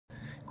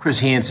Chris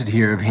Hansen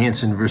here of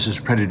Hansen versus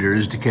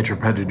Predators, To Catch a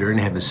Predator, and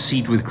have a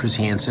seat with Chris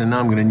Hansen.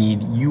 I'm going to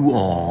need you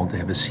all to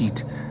have a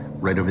seat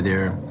right over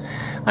there.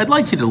 I'd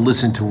like you to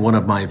listen to one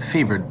of my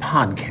favorite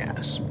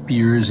podcasts,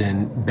 Beers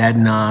and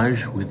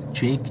Badinage with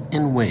Jake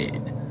and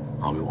Wade.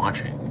 I'll be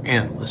watching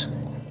and listening.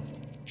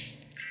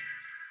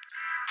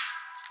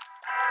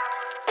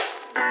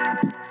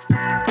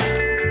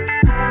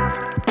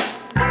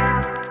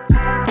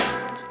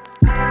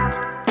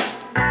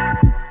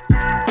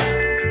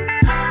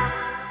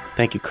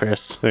 Thank you,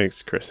 Chris.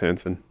 Thanks, Chris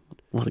Hansen.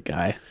 What a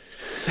guy.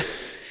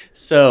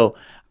 So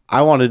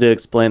I wanted to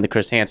explain the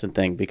Chris Hansen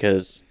thing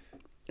because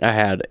I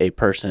had a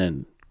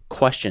person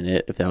question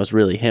it if that was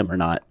really him or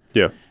not.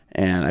 Yeah.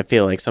 And I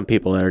feel like some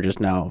people that are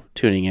just now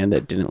tuning in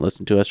that didn't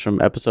listen to us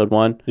from episode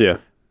 1, Yeah.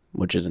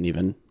 which isn't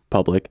even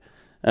public.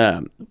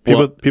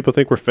 People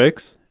think we're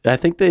fakes? I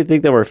think they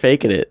think that we're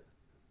faking it.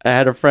 I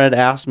had a friend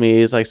ask me,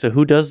 he's like, so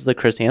who does the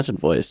Chris Hansen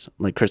voice?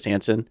 I'm like, Chris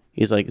Hansen?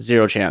 He's like,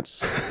 zero chance.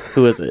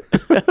 Who is it?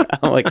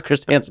 I'm like,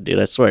 Chris Hansen, dude,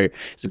 I swear.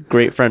 He's a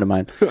great friend of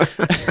mine.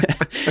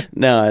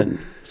 No, and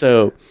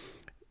so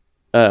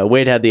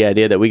Wade had the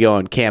idea that we go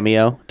on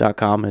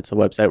cameo.com. It's a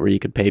website where you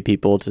can pay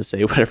people to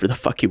say whatever the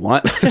fuck you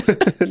want.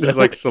 Just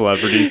like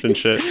celebrities and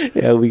shit.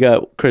 Yeah, we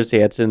got Chris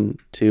Hansen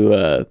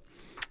to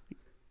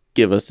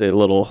give us a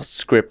little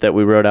script that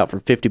we wrote out for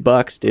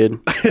 $50,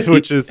 dude.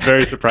 Which is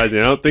very surprising.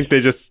 I don't think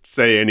they just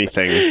say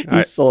anything.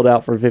 He sold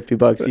out for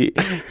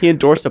 $50. He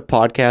endorsed a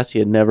podcast he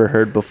had never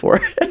heard before.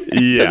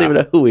 Yeah. Doesn't even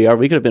know who we are.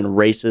 We could have been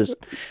racist.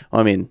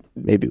 Well, I mean,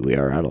 maybe we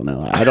are. I don't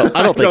know. I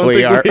don't think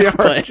we are.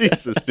 But,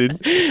 Jesus,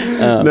 dude.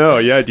 No,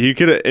 yeah, you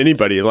could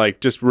anybody, like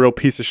just real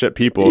piece of shit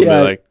people. Yeah,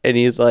 and like, and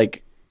he's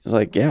like,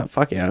 yeah,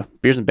 fuck yeah.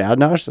 Beers and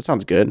Badinage? That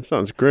sounds good.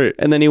 Sounds great.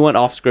 And then he went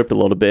off script a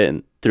little bit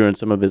and threw in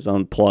some of his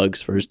own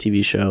plugs for his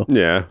TV show.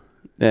 Yeah.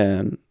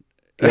 And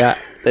yeah,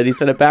 then he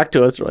sent it back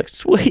to us. We're like,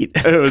 sweet.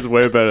 It was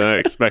way better than I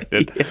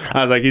expected. Yeah.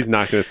 I was like, he's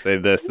not going to say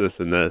this, this,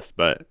 and this,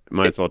 but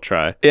might as well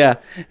try. Yeah.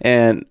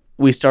 And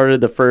we started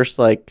the first,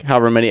 like,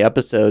 however many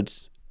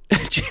episodes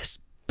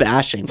just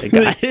bashing the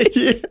guy.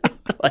 Yeah.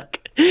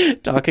 Like,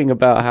 talking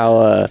about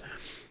how,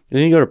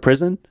 didn't he go to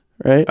prison,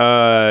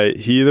 right?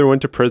 He either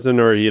went to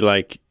prison or he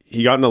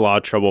got in a lot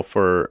of trouble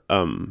for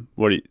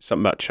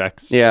something about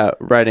checks. Yeah,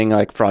 writing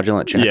like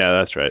fraudulent checks. Yeah,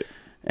 that's right.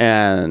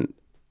 And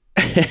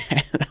and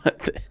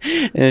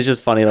it's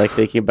just funny, like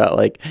thinking about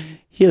like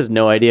he has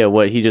no idea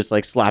what he just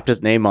like slapped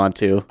his name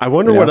onto. I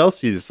wonder what else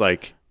he's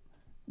like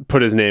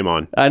put his name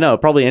on. I know,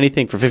 probably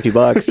anything for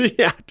 $50.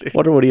 Yeah, dude.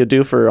 Wonder what he'd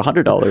do for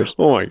 $100.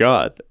 Oh my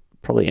god.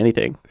 Probably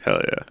anything.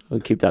 Hell yeah. We'll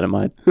keep that in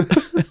mind.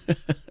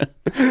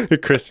 Hey,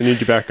 Chris, we need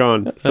you back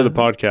on for the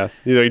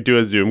podcast. You like do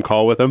a Zoom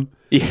call with him.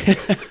 Yeah.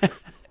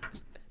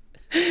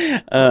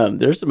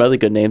 There's some other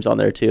good names on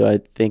there too. I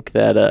think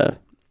that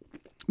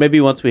maybe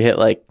once we hit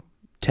like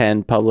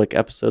 10 public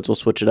episodes, we'll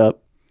switch it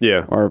up.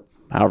 Yeah. Or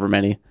however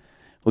many.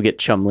 We'll get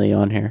Chumley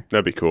on here.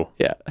 That'd be cool.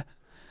 Yeah. I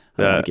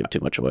don't want to give too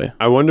much away.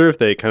 I wonder if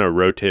they kind of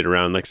rotate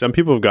around. Like some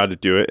people have got to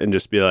do it and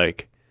just be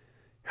like,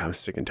 I'm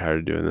sick and tired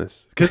of doing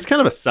this. Because it's kind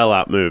of a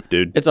sellout move,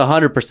 dude. It's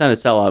 100% a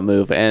sellout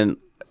move. And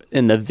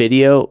in the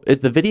video,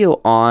 is the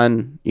video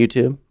on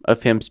YouTube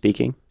of him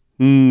speaking?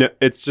 No,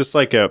 it's just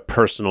like a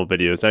personal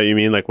video. Is that what you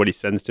mean? Like what he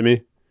sends to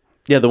me?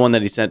 Yeah, the one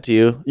that he sent to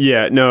you?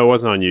 Yeah, no, it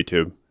wasn't on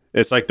YouTube.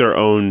 It's like their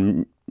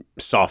own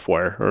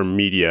software or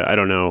media. I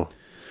don't know.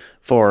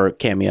 For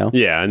Cameo?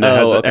 Yeah, and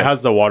it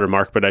has the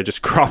watermark, but I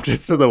just cropped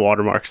it so the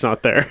watermark's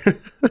not there.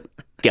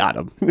 Got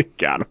him.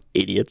 Got him.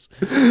 Idiots.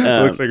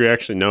 Looks like we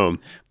actually know him.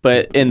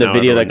 But in the Now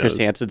video that everyone Chris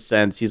knows. Hansen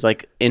sends, he's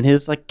like in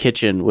his like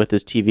kitchen with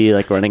his TV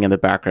like running in the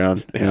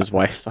background, and his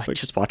wife's like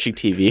just watching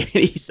TV,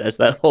 and he says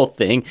that whole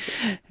thing.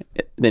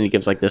 Then he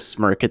gives like this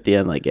smirk at the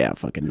end, like, yeah,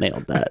 fucking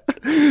nailed that.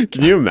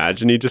 Can you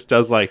imagine? He just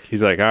does like,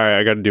 he's like, all right,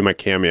 I got to do my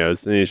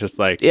cameos. And he's just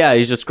like, Yeah,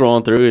 he's just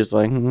scrolling through. He's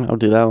like, I'll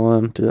do that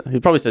one. Do that. He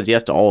probably says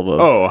yes to all of them.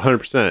 oh,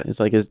 100%. It's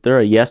like, is there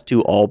a yes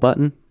to all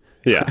button?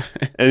 Yeah.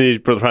 And he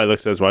probably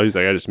looks at his wife. He's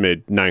like, I just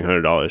made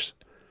 $900.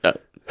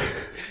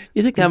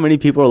 You think that many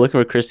people are looking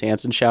for Chris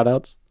Hansen shout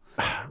outs?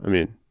 I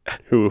mean,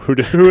 who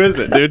is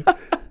it, dude?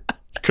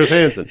 It's Chris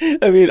Hansen.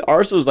 I mean,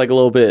 ours was like a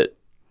little bit,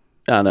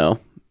 I don't know,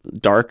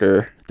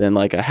 darker than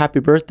like a happy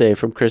birthday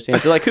from Chris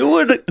Hansen. Like who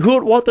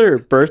would want their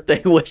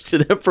birthday wish to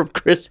them from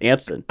Chris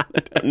Hansen?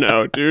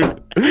 No,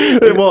 dude.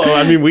 Well,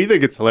 I mean, we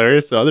think it's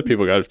hilarious, so other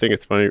people got to think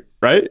it's funny,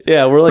 right?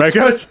 Yeah, we're like, Right,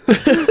 guys?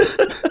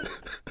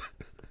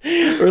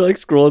 we're like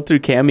scrolling through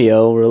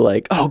Cameo. We're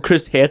like, oh,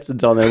 Chris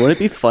Hansen's on there. Wouldn't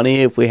it be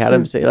funny if we had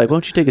him say like, why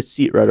don't you take a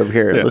seat right over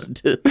here and listen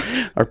to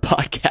our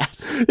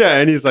podcast? Yeah,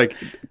 and he's like,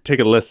 take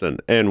a listen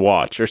and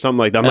watch or something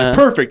like that. I'm like,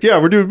 perfect. Yeah,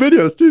 we're doing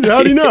videos, dude.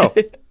 How do you know?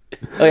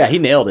 Oh yeah, he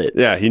nailed it.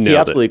 Yeah, he nailed He it.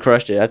 absolutely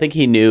crushed it. I think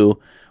he knew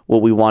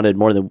what we wanted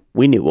more than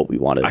we knew what we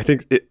wanted. I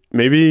think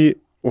maybe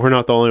we're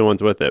not the only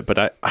ones with it, but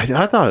I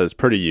thought it was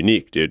pretty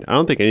unique, dude. I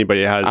don't think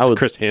anybody has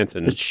Chris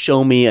Hansen.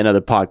 Show me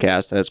another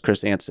podcast that has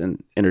Chris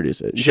Hansen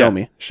introduce it. Show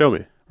me. Show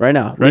me. Right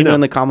now. Right Leave now. it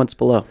in the comments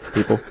below,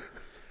 people.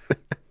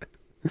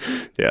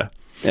 Yeah.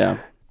 Yeah.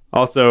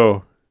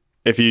 Also,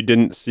 if you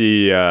didn't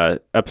see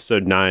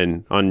episode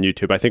 9 on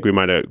YouTube, I think we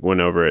might have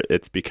went over it.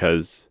 It's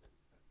because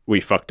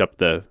we fucked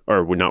up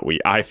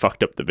I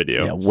fucked up the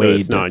video. Yeah, so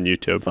it's not on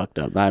YouTube. Fucked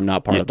up. I'm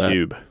not part of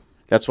YouTube. that.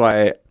 That's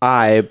why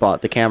I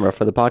bought the camera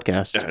for the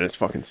podcast. Yeah, and it's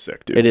fucking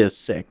sick, dude. It is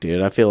sick,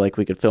 dude. I feel like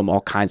we could film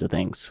all kinds of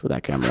things with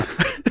that camera.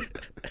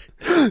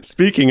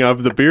 Speaking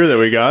of the beer that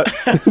we got.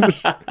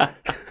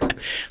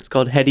 It's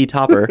called Heady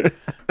Topper.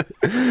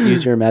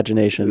 Use your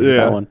imagination with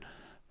that one.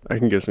 I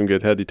can get some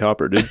good Heady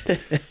Topper, dude.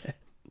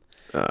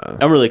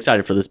 I'm really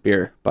excited for this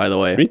beer, by the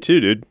way. Me too,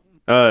 dude.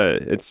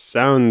 It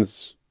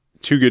sounds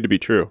too good to be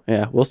true.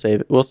 Yeah, we'll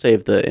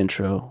save the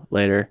intro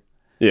later.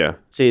 Yeah.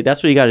 See,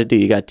 that's what you got to do.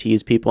 You got to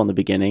tease people in the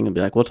beginning and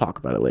be like, we'll talk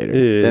about it later.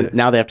 Yeah. Then,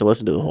 now they have to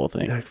listen to the whole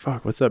thing. Like,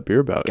 fuck, what's that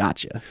beer about?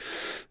 Gotcha.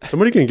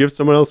 Somebody can give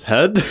someone else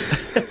head?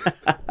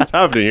 What's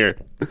happening here?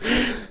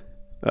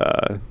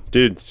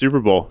 Dude, Super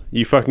Bowl.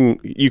 You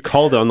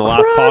called it on the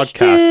last Crushed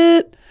podcast.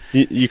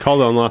 It. You called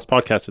it on the last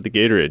podcast with the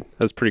Gatorade.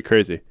 That's pretty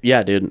crazy.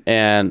 Yeah, dude.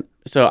 And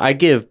so I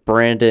give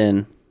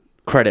Brandon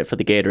credit for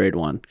the Gatorade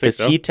one because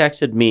he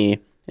texted me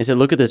and said,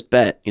 look at this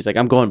bet. He's like,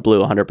 I'm going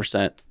blue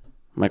 100%.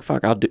 I'm like,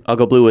 fuck, I'll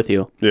go blue with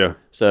you. Yeah.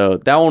 So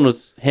that one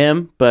was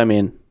him, but I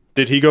mean,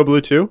 did he go blue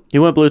too? he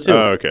went blue too.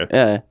 Oh, okay.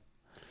 Yeah,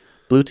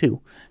 blue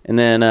too. And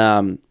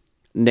then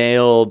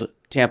nailed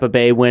Tampa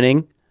Bay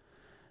winning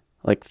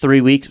like 3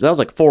 weeks. That was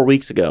like 4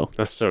 weeks ago.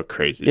 That's so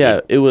crazy. Yeah,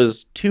 dude. it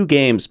was 2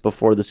 games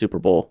before the Super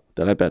Bowl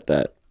that I bet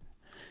that.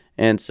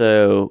 And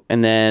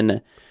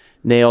then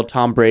nailed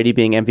Tom Brady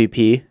being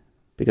MVP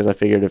because I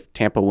figured if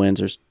Tampa wins,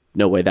 there's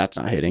no way that's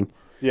not hitting.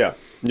 Yeah.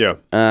 Yeah.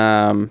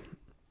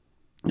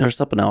 There's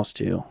something else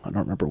too. I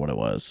don't remember what it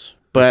was,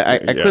 but I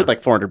cleared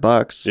like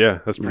 $400. Yeah,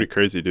 that's pretty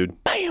crazy,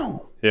 dude. Bam.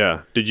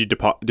 Yeah. Did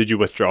you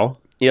withdraw?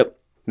 Yep.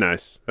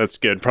 Nice. That's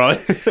good. Probably.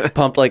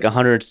 Pumped like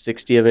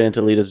 160 of it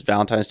into Lita's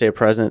Valentine's Day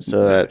present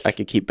so that I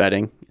could keep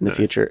betting in the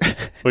future.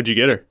 What'd you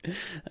get her?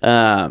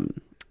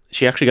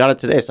 She actually got it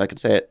today, so I can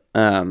say it.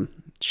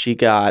 She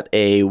got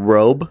a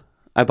robe.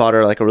 I bought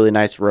her like a really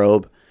nice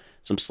robe,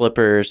 some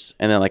slippers,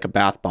 and then like a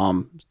bath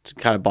bomb.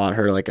 Kind of bought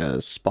her like a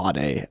spa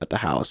day at the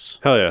house.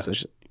 Hell yeah. So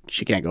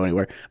she can't go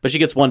anywhere, but she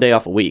gets 1 day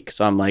off a week.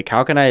 So I'm like,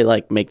 how can I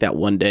like make that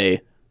 1 day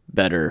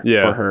better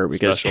for her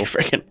because she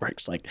freaking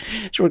works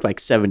she worked like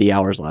 70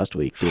 hours last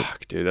week. Dude.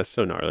 Fuck, dude, that's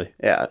so gnarly.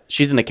 Yeah,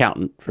 she's an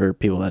accountant for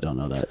people that don't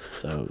know that.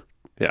 So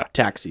yeah,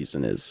 tax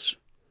season is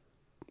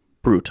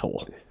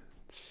brutal.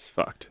 It's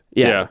fucked.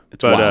 Yeah,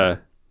 it's but wild.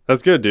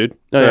 that's good, dude.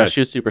 Oh yeah, Nice.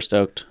 she was super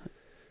stoked.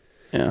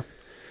 Yeah,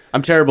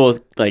 I'm terrible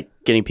with like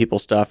getting people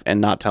stuff and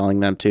not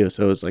telling them too.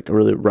 So it was like a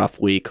really rough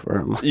week where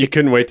I'm like, You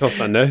couldn't wait till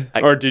Sunday,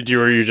 or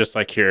were you just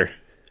like here?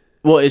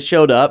 well, it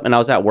showed up and I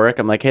was at work.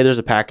 I'm like, hey, there's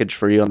a package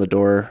for you on the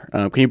door.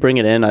 Can you bring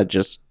it in? I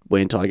just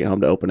wait until I get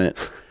home to open it.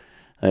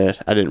 I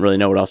didn't really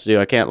know what else to do.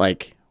 I can't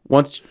like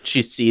once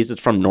she sees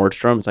it's from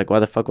Nordstrom, it's like, why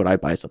the fuck would I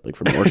buy something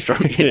from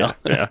Nordstrom? You know?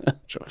 Yeah.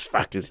 What the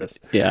fuck is this?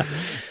 Yeah.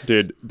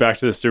 Dude, back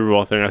to the Super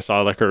Bowl thing. I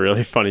saw like a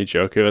really funny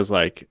joke. It was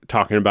like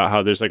talking about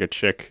how there's like a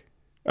chick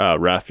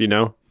ref, you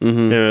know,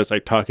 and it was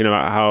like talking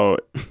about how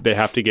they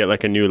have to get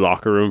like a new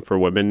locker room for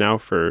women now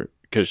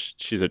because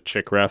she's a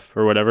chick ref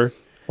or whatever.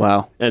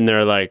 Wow. And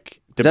they're like,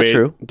 Is that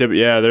true?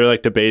 Yeah, they're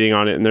like debating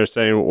on it, and they're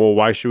saying, well,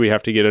 why should we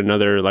have to get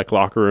another like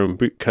locker room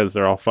because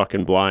they're all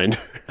fucking blind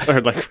or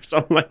like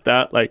something like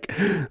that? Like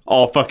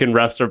all fucking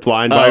refs are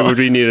blind. Why would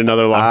we need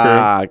another locker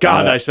room?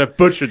 God, I said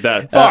butchered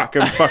that. Fuck,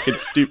 I'm fucking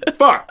stupid.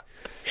 Fuck.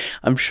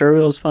 I'm sure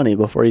it was funny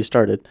before you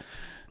started.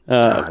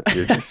 God,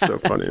 dude, it's so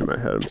funny in my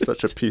head. I'm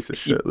such a piece of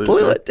shit. You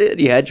blew it,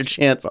 dude. You had your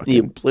chance.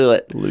 You blew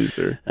it.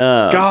 Loser.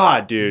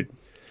 God, dude.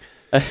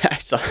 I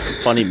saw some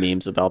funny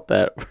memes about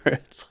that where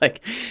it's like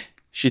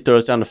she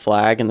throws down the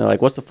flag and they're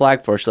like, what's the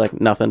flag for? She's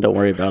like, nothing, don't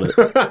worry about it.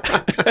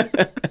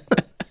 I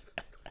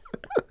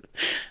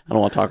don't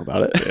want to talk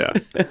about it. Yeah.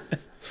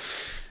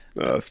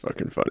 Oh, that's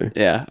fucking funny.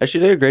 Yeah. She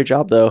did a great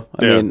job though.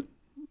 I mean,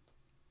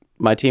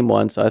 my team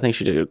won, so I think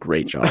she did a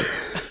great job.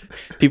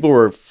 People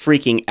were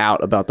freaking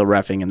out about the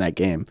reffing in that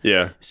game.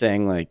 Yeah.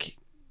 Saying like,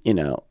 you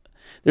know,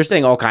 they're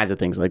saying all kinds of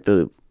things like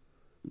the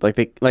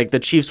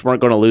Chiefs weren't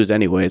going to lose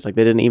anyways. Like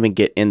they didn't even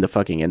get in the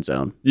fucking end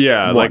zone.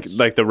 Yeah, once.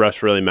 like the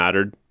refs really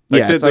mattered. Like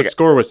Yeah, the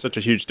score was such a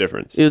huge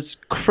difference. It was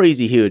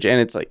crazy huge, and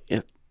it's like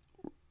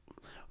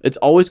it's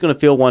always going to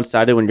feel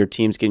one-sided when your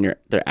team's getting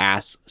their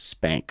ass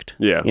spanked.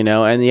 Yeah, you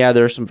know, and yeah,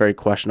 there are some very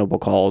questionable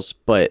calls,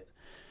 but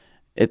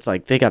it's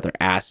like they got their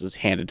asses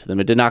handed to them.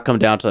 It did not come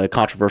down to a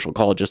controversial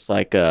call, just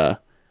like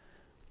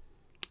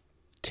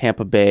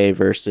Tampa Bay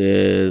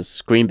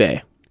versus Green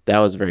Bay. That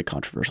was a very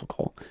controversial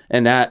call,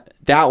 and that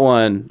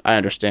one I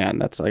understand.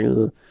 That's like,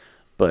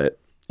 but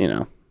you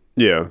know,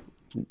 yeah,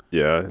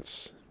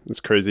 it's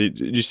crazy.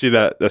 Did you see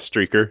that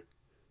streaker?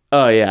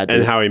 Oh yeah, dude.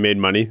 And how he made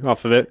money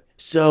off of it.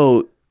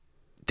 So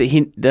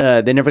they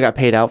never got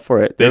paid out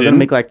for it. They were gonna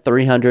make like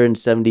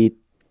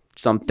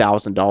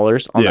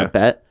 $370,000 on that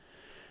bet.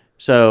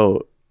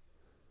 So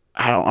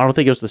I don't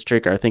think it was the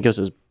streaker. I think it was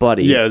his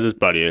buddy. Yeah, it was his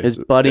buddy. His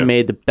buddy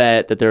made the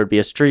bet that there would be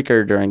a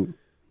streaker during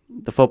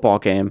the football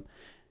game,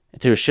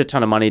 threw a shit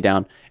ton of money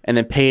down, and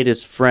then paid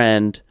his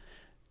friend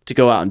to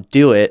go out and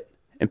do it.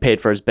 and paid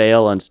for his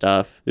bail and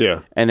stuff.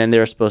 Yeah. And then they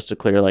were supposed to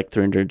clear like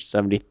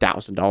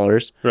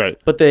 $370,000. Right.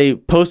 But they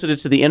posted it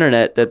to the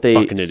internet that they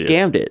Fucking idiots.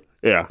 scammed it.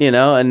 Yeah. You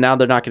know, and now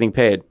they're not getting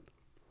paid.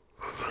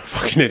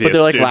 Fucking idiots. But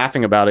they're like dude.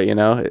 laughing about it, you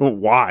know? Well,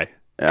 why?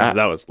 God,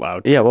 that was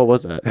loud. Yeah, what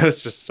was that?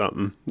 That's just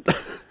something.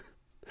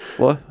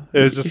 What?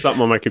 It was just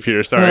something on my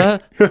computer. Sorry.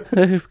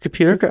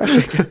 Computer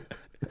crashing.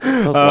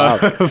 That was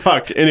loud.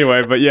 Fuck.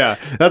 Anyway, but yeah,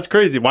 that's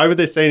crazy. Why would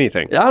they say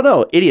anything? I don't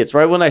know. Idiots.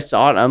 Right when I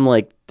saw it, I'm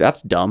like,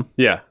 that's dumb.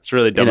 Yeah, it's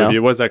really dumb You know? of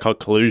you. What is that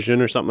called?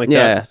 Collusion or something like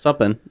Yeah, that?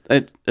 something.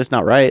 It's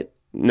not right.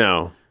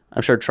 No.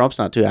 I'm sure Trump's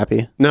not too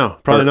happy. No,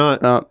 probably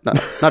not. No,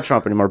 not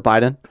Trump anymore.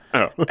 Biden.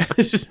 Oh.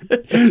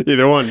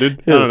 Either one,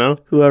 dude. I don't know.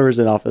 Whoever's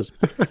in office.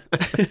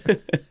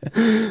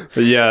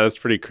 But yeah, that's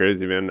pretty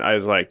crazy, man. I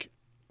was like,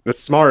 that's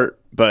smart,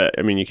 but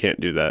I mean, you can't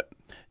do that.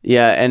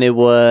 Yeah, and he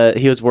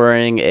was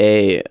wearing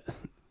a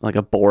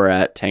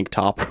Borat tank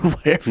top or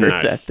whatever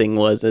Nice. that thing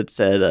was. It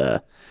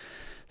said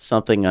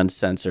something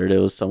uncensored. It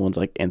was someone's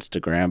like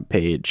Instagram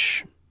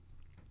page.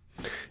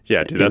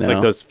 Yeah, dude, You that's like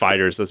know? those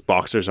fighters, those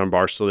boxers on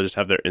Barstool. They just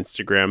have their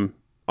Instagram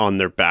on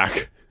their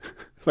back,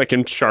 like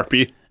in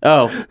Sharpie.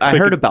 Oh, I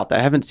heard about that.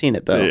 I haven't seen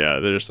it though. Yeah,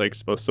 they're just like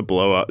supposed to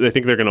blow up. They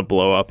think they're gonna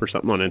blow up or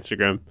something on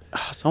Instagram.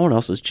 Someone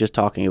else was just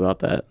talking about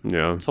that.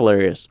 Yeah, It's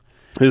hilarious.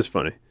 it was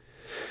funny.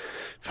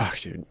 Fuck,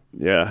 dude.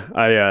 Yeah,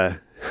 I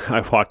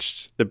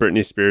watched the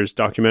Britney Spears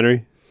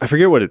documentary. I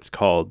forget what it's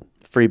called.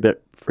 Free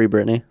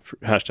Britney.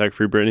 Hashtag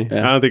Free Britney.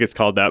 Yeah. I don't think it's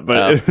called that,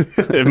 but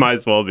it might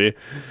as well be.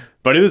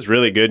 But it was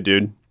really good,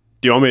 dude.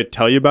 Do you want me to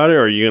tell you about it,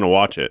 or are you gonna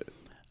watch it?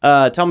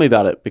 Tell me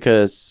about it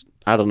because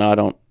I don't know. I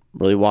don't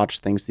really watch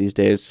things these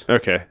days.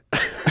 Okay.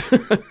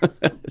 If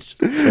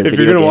If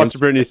you're gonna watch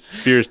the Britney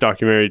Spears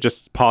documentary,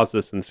 just pause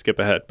this and skip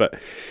ahead. But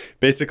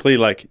basically,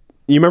 like,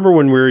 you remember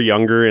when we were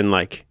younger and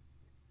like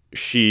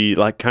she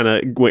like kind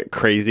of went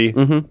crazy.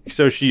 Mm-hmm.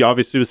 So she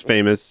obviously was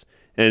famous,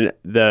 and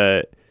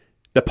the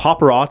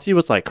paparazzi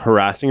was like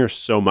harassing her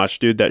so much,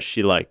 dude, that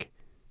she like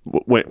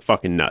went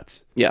fucking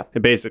nuts. Yeah.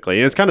 Basically,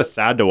 and it's kind of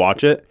sad to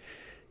watch it.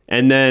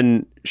 And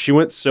then she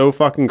went so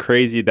fucking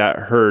crazy that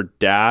her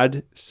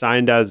dad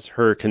signed as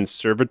her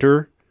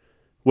conservator,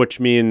 which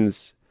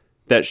means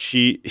that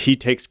he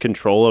takes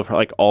control of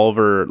like all of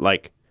her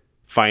like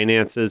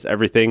finances,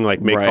 everything,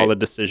 like makes all Right. the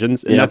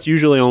decisions. And Yeah. that's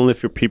usually only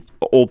for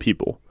old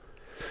people.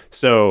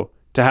 So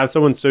to have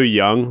someone so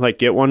young, like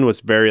get one,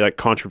 was very like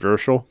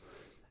controversial.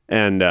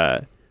 And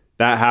that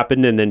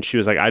happened. And then she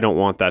was like, I don't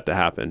want that to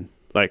happen.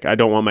 Like, I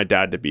don't want my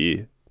dad to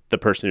be the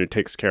person who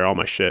takes care of all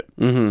my shit.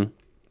 Mm-hmm.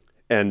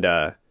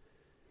 And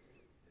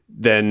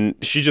then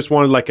she just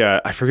wanted like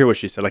I forget what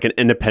she said, like an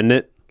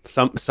independent,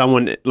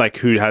 someone like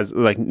who has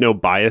like no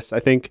bias, I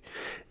think.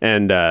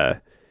 And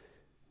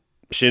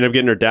she ended up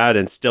getting her dad,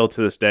 and still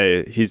to this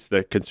day he's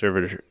the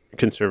conservatorship.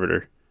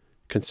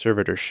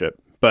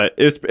 But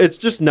it's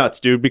just nuts,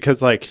 dude,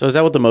 because like So is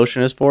that what the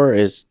motion is for?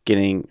 Is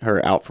getting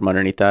her out from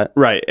underneath that?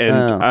 right,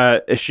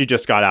 and she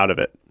just got out of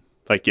it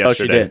like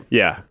yesterday. Oh, she did?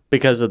 Yeah,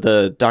 Because of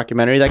the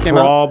documentary that came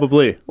out?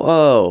 probably.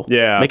 Whoa.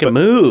 Yeah, Making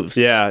moves.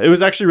 Yeah, it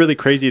was actually really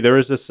crazy. There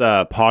was this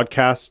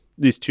podcast,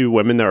 these two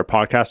women that were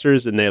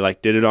podcasters, and they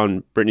like did it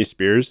on Britney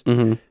Spears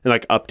and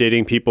like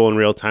updating people in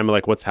real time,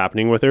 like what's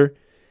happening with her.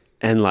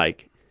 And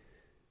like,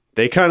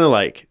 they kind of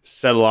like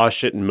set a lot of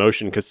shit in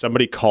motion because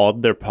somebody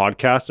called their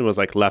podcast and was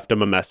like left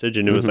them a message.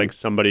 And it was like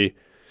somebody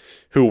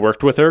who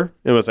worked with her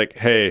and was like,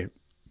 hey,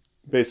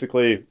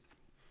 basically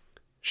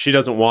she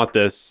doesn't want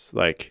this.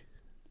 Like,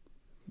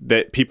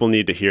 that people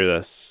need to hear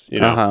this, you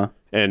know? Uh-huh.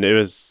 And it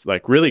was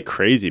like really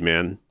crazy,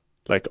 man.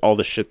 Like all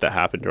the shit that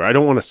happened to her. I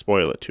don't want to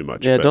spoil it too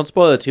much. Yeah, but don't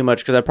spoil it too much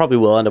because I probably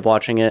will end up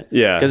watching it.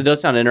 Yeah. Because it does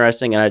sound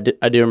interesting. And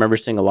I do remember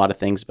seeing a lot of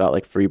things about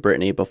like Free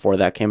Britney before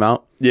that came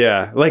out.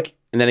 Yeah. Like,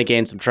 And then it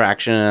gained some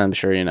traction. And I'm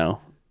sure, you know,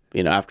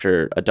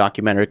 after a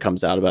documentary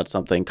comes out about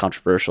something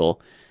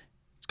controversial,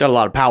 it's got a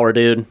lot of power,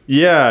 dude.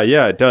 yeah,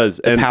 it does.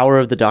 The power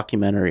of the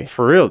documentary.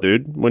 For real,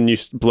 dude. When you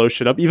blow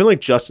shit up, even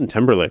like Justin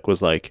Timberlake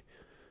was like,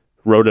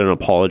 wrote an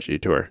apology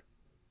to her.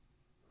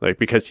 Like,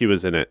 because he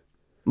was in it.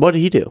 What did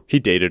he do? He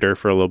dated her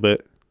for a little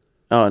bit.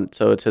 Oh, and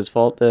so it's his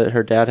fault that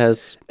her dad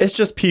has... It's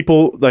just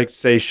people like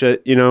say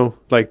shit, you know,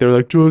 like they're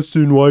like,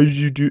 Justin, why did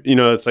you do, you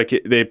know, it's like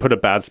they put a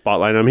bad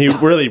spotlight on him. He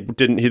really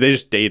didn't, they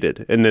just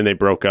dated and then they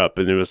broke up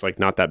and it was like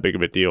not that big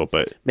of a deal,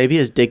 but Maybe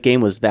his dick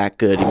game was that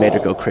good. He made her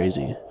go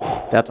crazy.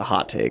 That's a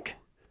hot take.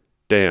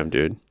 damn,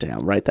 dude. Damn,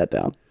 write that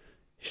down.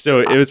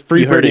 So it was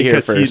Free You heard it Britney here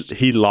because first.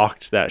 he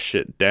locked that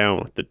shit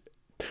down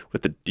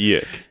with the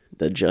dick.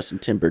 The Justin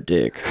Timber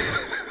dick.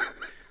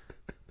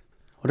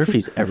 What if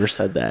he's ever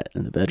said that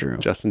in the bedroom?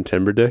 Justin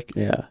Timberdick?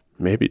 Yeah.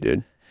 Maybe,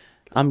 dude.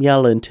 I'm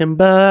yelling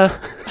timber.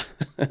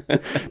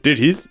 Dude,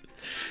 he's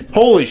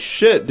holy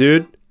shit,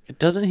 dude.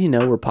 Doesn't he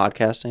know we're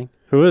podcasting?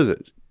 Who is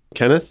it?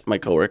 Kenneth? My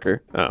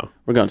coworker. Oh,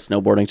 We're going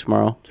snowboarding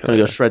tomorrow. Gonna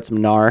go shred some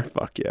gnar.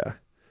 fuck yeah.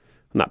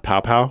 Not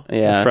pow pow?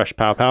 Yeah. Fresh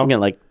pow pow? I'm getting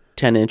like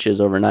 10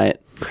 inches overnight.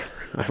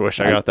 I wish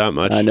I got that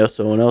much. I know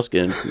someone else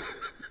getting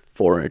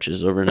 4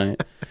 inches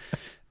overnight.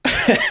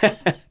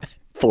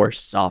 4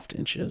 soft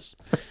inches.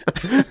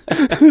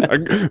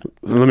 Let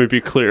me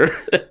be clear.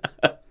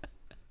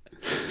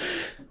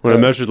 When I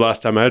measured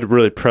last time, I had to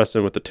really press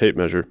in with the tape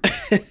measure.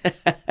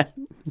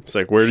 It's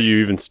like, where do you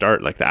even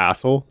start? Like the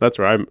asshole? That's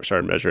where I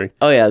started measuring.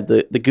 Oh yeah,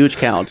 the gooch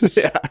counts.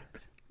 Yeah.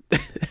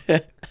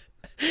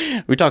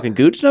 Are we talking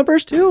gooch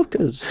numbers too?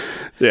 Because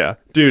Yeah.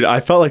 Dude, I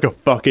felt like a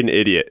fucking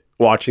idiot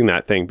watching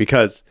that thing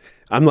because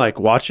I'm like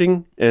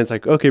watching and it's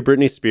like, okay,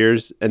 Britney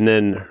Spears and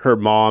then her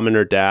mom and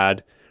her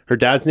dad. Her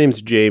dad's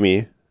name's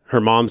Jamie.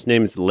 Her mom's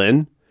name is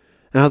Lynn.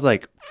 And I was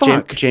like,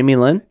 fuck. Jamie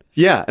Lynn?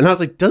 Yeah. And I was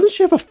like, doesn't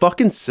she have a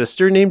fucking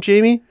sister named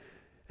Jamie?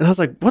 And I was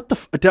like, what the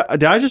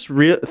did I just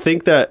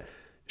think that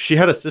she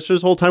had a sister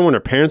this whole time when her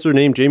parents were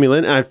named Jamie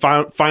Lynn? And I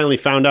finally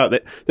found out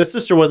that the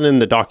sister wasn't in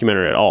the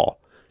documentary at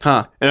all.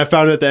 Huh. And I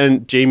found out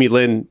then Jamie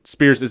Lynn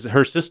Spears is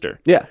her sister.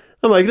 Yeah.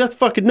 I'm like, that's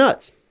fucking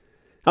nuts.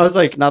 I was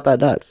like, It's not that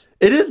nuts.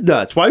 it is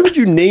nuts. Why would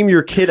you name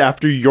your kid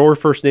after your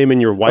first name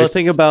and your wife's? Well,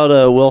 think about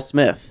Will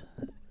Smith.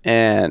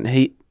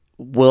 And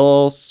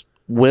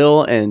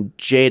Will and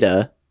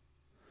Jada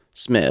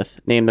Smith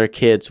named their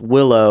kids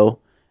Willow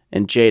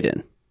and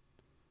Jaden.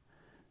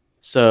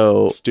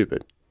 So,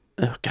 Stupid.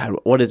 oh God,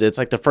 what is it? It's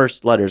like the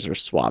first letters are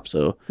swapped.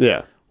 So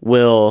Yeah.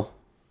 Will,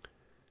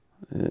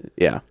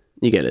 yeah,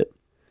 you get it.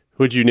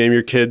 Would you name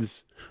your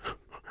kids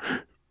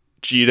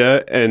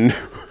Cheetah and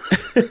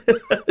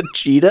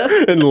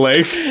Cheetah? and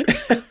Lake?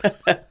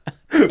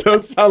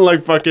 Those sound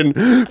like fucking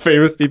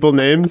famous people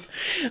names.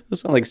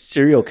 Those sound like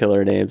serial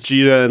killer names.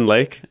 Cheetah and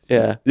Lake.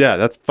 Yeah. Yeah,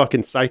 that's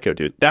fucking psycho,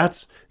 dude.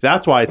 That's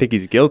why I think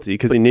he's guilty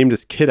because he named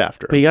his kid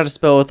after But him. you got to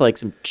spell with like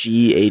some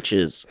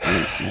GHs.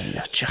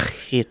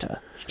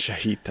 Cheetah.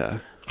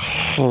 Chahita.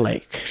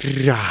 Lake.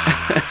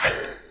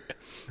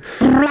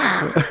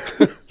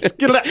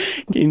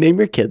 Can you name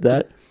your kid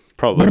that?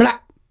 Probably.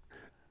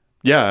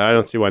 Yeah, I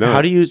don't see why not.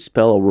 How do you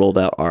spell a rolled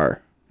out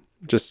R?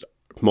 Just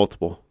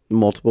multiple.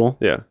 Multiple?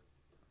 Yeah.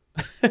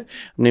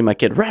 Name my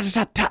kid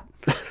Rat-a-tat-tat.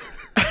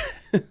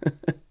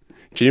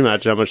 Can you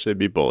imagine how much they'd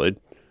be bullied?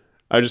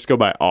 I just go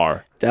by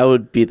R. That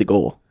would be the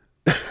goal.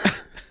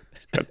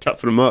 Gotta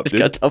toughen them up, Just dude.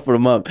 gotta toughen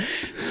them up.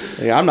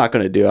 Like, I'm not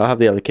gonna do it. I'll have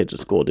the other kids at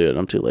school do it.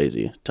 I'm too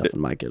lazy to toughen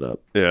my kid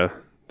up. Yeah.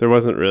 There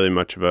wasn't really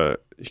much of a...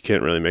 You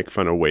can't really make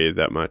fun of Wade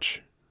that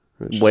much.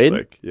 It's just Wade?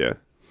 Like, yeah.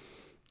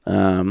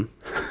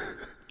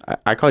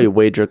 I call you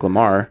Wade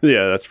Lamar.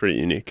 Yeah, that's pretty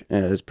unique. Yeah,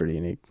 it is pretty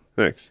unique.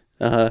 Thanks.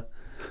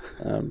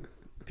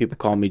 People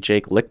call me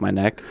Jake Lick My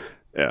Neck.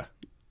 Yeah.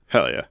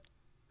 Hell yeah.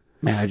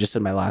 Man, I just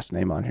said my last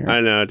name on here. I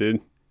know,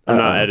 dude. I'm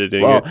not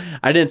editing Well, it.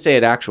 I didn't say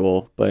it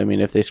actual, but I mean,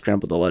 if they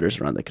scrambled the letters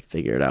around, they could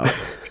figure it out.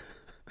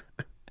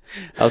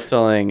 I was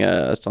telling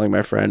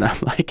my friend, I'm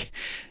like,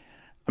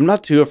 I'm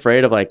not too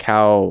afraid of like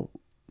how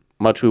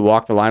much we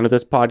walk the line with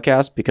this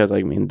podcast because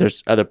I mean,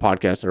 there's other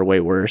podcasts that are way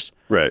worse.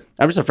 Right.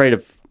 I'm just afraid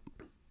of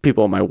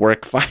people in my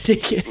work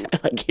finding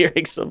like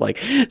hearing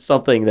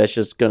something that's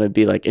just gonna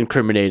be like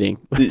incriminating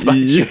with my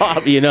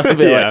job, you know?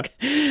 Be Yeah.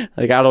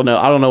 like I don't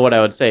know what I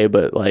would say,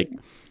 but like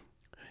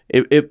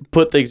it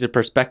put things in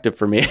perspective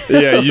for me.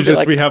 Yeah, you just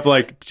like, we have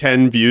like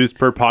 10 views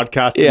per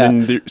podcast, Yeah.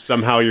 and then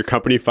somehow your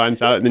company finds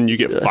out, and then you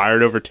get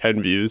fired over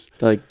 10 views.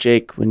 like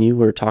Jake, when you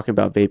were talking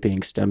about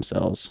vaping stem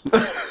cells,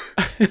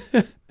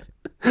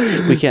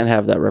 we can't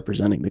have that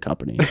representing the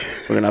company.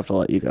 We're gonna have to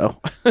let you go.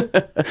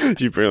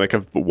 You bring like a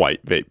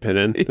white vape pen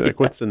in. You're like,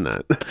 what's in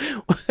that?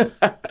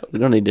 We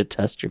don't need to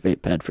test your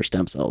vape pen for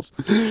stem cells.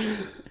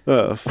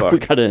 Oh We fuck.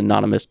 got an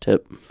anonymous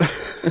tip.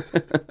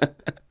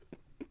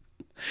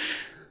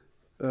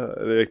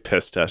 They like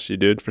piss test you,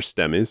 dude, for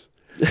STEMIs.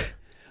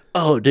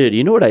 Oh, dude,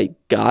 you know what I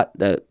got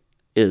that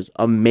is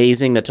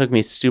amazing? That took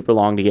me super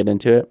long to get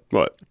into it.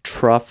 What?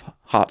 Truff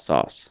hot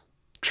sauce.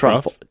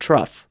 Truff?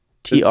 Truff.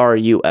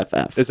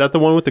 TRUFF. Is that the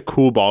one with the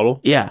cool bottle?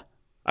 Yeah.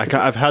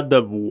 I've had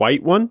the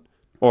white one,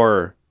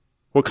 or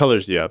what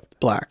colors do you have?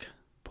 Black.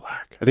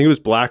 Black. I think it was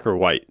black or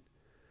white.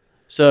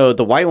 So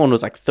the white one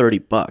was like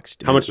 $30,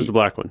 dude. How much was the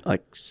black one?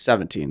 Like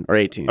 17 or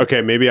 18.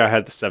 Okay, maybe I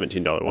had the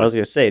 $17 I one. was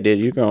gonna say, dude,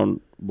 you're going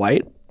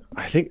white.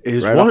 I think it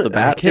was Right one off the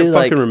bat, I can't dude,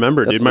 fucking like,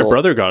 remember, that's dude. a My little-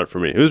 brother got it for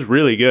me. It was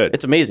really good.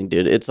 It's amazing,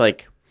 dude. It's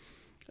like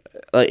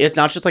it's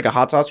not just like a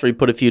hot sauce where you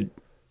put a few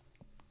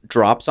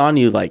drops on.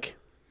 You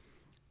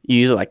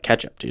use it like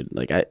ketchup, dude.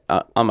 Like I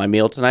on my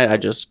meal tonight, I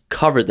just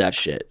covered that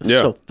shit. It was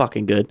Yeah. so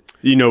fucking good.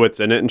 You know what's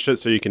in it and shit,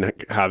 so you can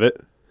have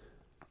it.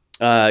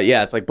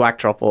 Yeah, it's like black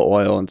truffle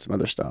oil and some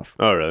other stuff.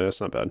 Oh, really? That's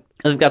not bad.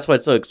 I think that's why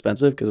it's so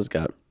expensive because it's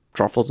got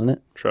truffles in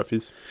it.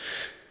 Truffies.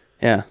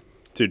 Yeah.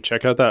 Dude,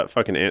 check out that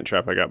fucking ant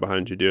trap I got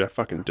behind you, dude. I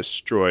fucking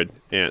destroyed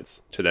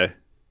ants today.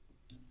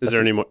 Is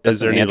there any more? that's Is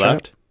there an any ant trap?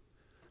 left?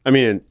 I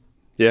mean,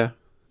 yeah.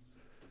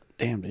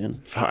 Damn,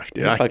 dude. Fuck,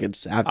 dude. You're fucking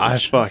savage. I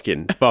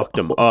fucking fucked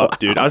them up,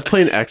 dude. I was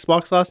playing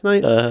Xbox last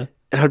night, and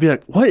I'd be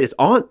like, "What is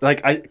on?"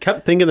 Like, I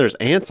kept thinking there's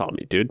ants on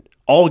me, dude.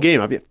 All game,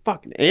 I'd be a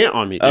fucking ant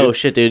on me, dude. Oh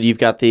shit, dude! You've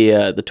got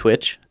the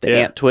Twitch, the Yeah.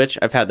 ant Twitch.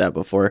 I've had that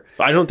before.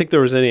 I don't think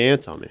there was any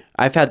ants on me.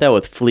 I've had that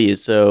with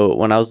fleas. So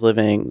when I was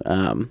living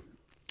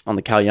on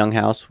the Cal Young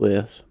house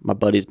with my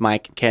buddies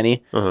Mike and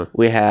Kenny,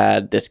 we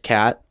had this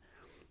cat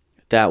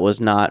that was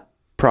not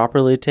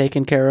properly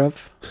taken care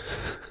of.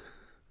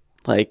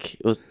 Like,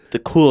 it was the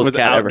coolest Was it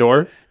cat outdoor?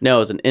 ever. No, it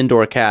was an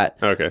indoor cat.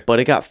 Okay. But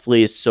it got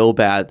fleas so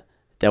bad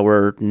that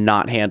were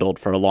not handled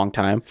for a long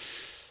time.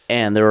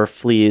 And there were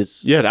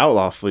fleas, You had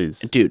outlaw fleas.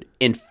 dude,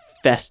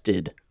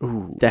 infested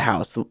the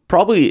house.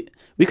 Probably,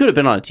 we could have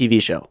been on a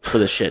TV show for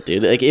this shit,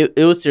 dude. Like, it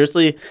was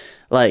seriously,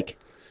 like,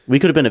 we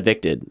could have been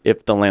evicted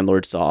if the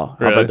landlord saw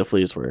how Really? bad the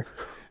fleas were.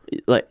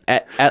 Like,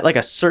 at like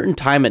a certain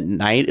time at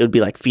night, it would be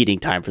like feeding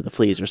time for the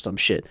fleas or some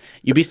shit.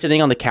 You'd be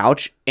sitting on the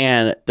couch,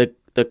 and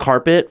the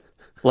carpet,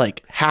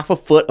 like half a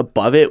foot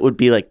above it, would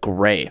be like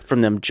gray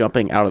from them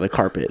jumping out of the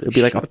carpet. It'd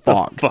be like a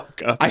fog.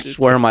 Fuck up, I dude.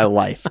 swear on my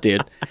life,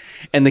 dude.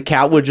 And the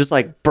cat would just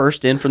like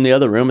burst in from the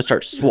other room and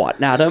start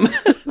swatting at him.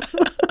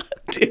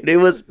 Dude, it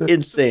was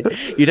insane.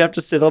 You'd have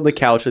to sit on the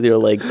couch with your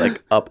legs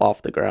like up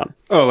off the ground.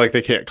 Oh, like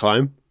they can't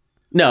climb?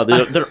 No,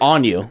 they're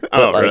on you. But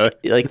Oh, like, really?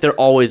 like they're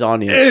always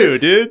on you. Ew,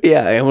 dude.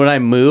 Yeah, and when I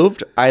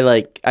moved, I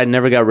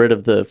never got rid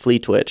of the flea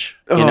twitch.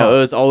 You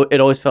know, it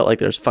always felt like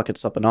there's fucking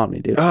something on me,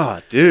 dude.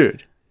 Oh,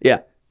 dude.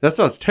 Yeah. That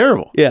sounds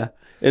terrible. Yeah.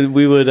 And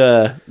we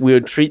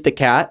would treat the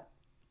cat,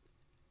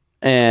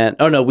 and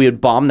we would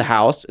bomb the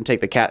house and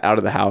take the cat out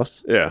of the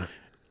house. Yeah.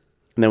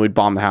 And then we'd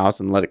bomb the house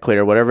and let it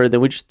clear or whatever.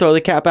 Then we'd just throw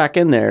the cat back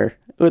in there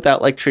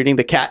without like treating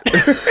the cat.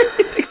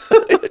 So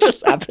it would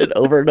just happen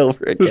over and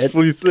over again. It's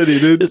Flea City,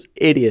 dude. Just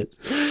idiots.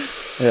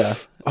 Yeah.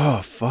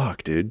 Oh,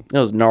 fuck, dude. That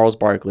was Gnarls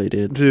Barkley,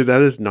 dude. Dude,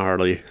 that is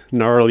gnarly.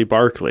 Gnarly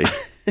Barkley.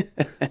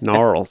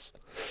 Gnarls.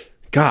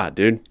 God,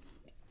 dude.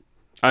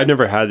 I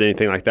never had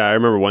anything like that. I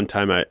remember one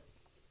time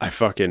I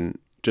fucking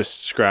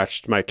just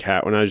scratched my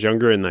cat when I was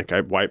younger, and like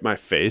I wiped my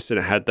face and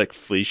it had like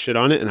flea shit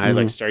on it, and I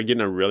like started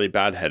getting a really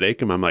bad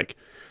headache, and I'm like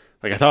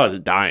I thought I was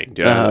dying,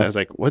 dude. I was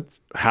like,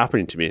 what's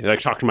happening to me? Like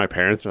talking to my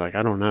parents, they're like,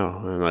 I don't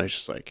know. And I was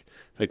just like,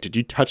 did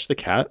you touch the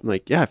cat? I'm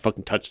like, yeah, I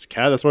fucking touched the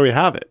cat. That's why we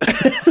have it.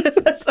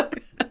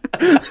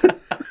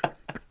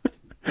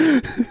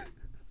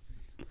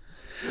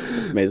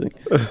 It's amazing.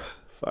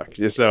 Fuck.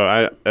 Yeah,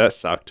 so that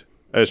sucked.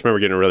 I just remember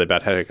getting a really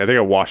bad headache. I think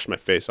I washed my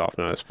face off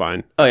and I was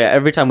fine. Oh yeah,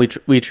 every time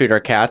we treat our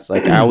cats,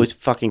 like I always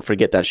fucking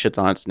forget that shit's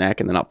on its neck,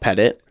 and then I'll pet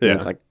it. And Yeah.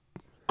 it's like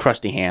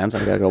crusty hands.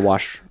 I gotta go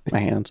wash my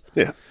hands.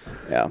 Yeah.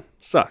 Yeah.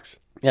 Sucks.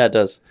 Yeah, it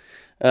does.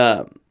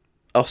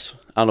 Also,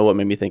 I don't know what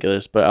made me think of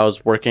this, but I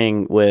was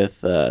working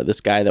with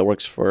this guy that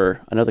works for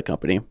another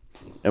company,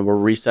 and we're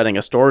resetting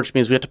a store, which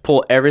means we have to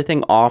pull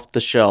everything off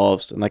the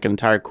shelves and like an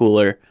entire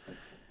cooler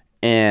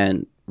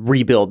and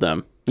rebuild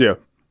them. Yeah.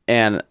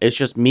 And it's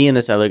just me and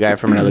this other guy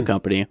from another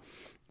company,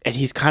 and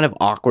he's kind of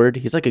awkward.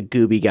 He's like a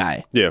gooby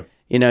guy. Yeah.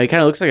 You know, he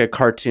kind of looks like a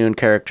cartoon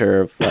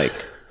character of like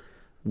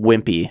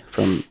Wimpy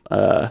from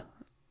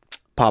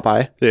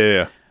Popeye,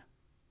 Yeah.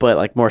 but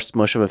like more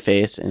smush of a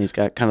face, and he's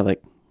got kind of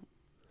like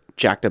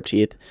jacked up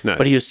teeth. Nice.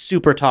 But he was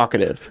super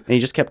talkative, and he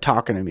just kept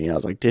talking to me, and I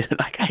was like, dude,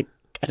 like I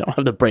don't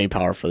have the brain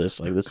power for this.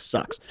 Like, this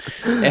sucks.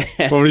 And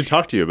What would he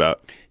talk to you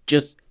about?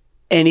 just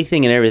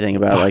anything and everything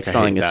about like I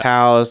selling hate his that.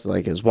 house,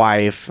 like his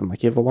wife. I'm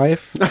like, you have a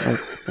wife? Like,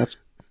 that's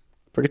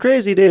pretty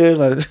crazy,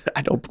 dude.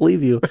 I don't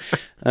believe you.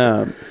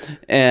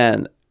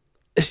 And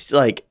it's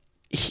like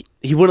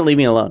he wouldn't leave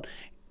me alone.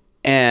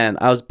 And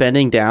I was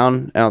bending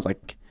down, and I was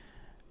like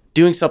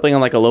doing something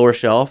on like a lower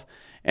shelf,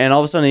 and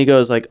all of a sudden he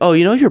goes like, "Oh,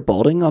 you know you're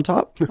balding on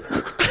top." Like,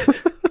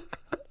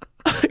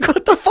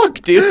 what the fuck,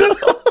 dude?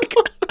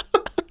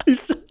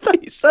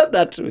 Like, he said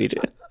that to me,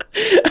 dude.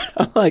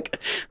 I'm like,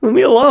 leave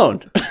me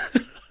alone.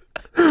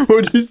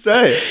 What did you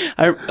say?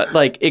 I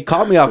like it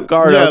caught me off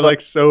guard. I Yeah, was like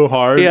so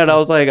hard. yeah, and I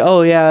was like,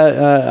 oh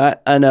yeah,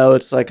 I know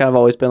it's like kind of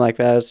always been like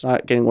that. It's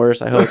not getting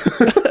worse, I hope.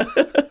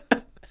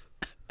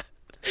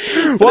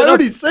 Why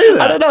would he say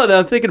that? I don't know. Then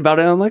I'm thinking about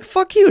it, and I'm like,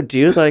 fuck you,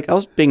 dude. Like, I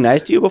was being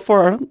nice to you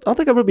before. I don't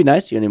think I'm gonna be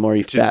nice to you anymore,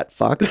 you fat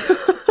fuck.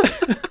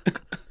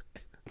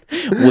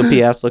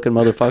 Wimpy ass looking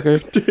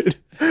motherfucker. Dude,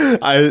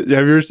 have you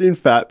ever seen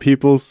fat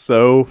people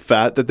so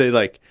fat that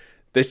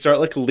they start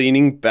like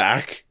leaning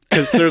back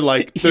because they're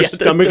like their Yeah,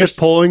 stomach they're is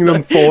pulling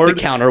them forward, the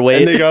counterweight.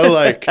 and they go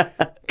like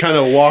kind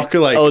of walk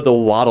like Oh, the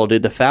waddle,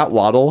 dude. The fat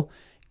waddle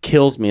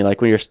kills me. Like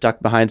when you're stuck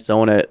behind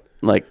someone at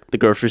like the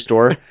grocery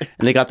store,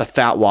 and they got the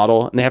fat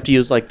waddle, and they have to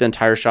use like the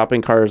entire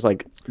shopping cart as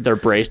like their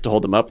brace to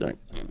hold them up. They're like,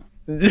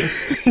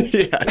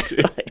 yeah,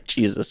 dude. like,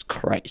 Jesus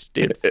Christ,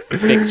 dude.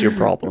 Fix your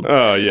problem.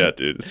 Oh yeah,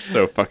 dude. It's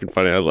so fucking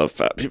funny. I love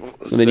fat people.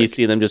 And then you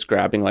see them just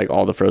grabbing like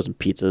all the frozen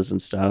pizzas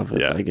and stuff.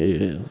 It's Yeah.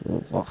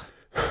 like, ugh.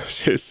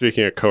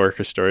 Speaking of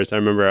coworker stories, I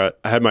remember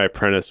I had my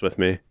apprentice with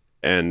me,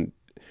 and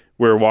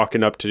we were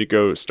walking up to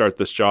go start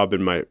this job,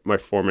 and my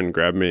foreman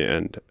grabbed me,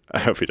 and I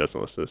hope he doesn't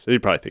listen to this.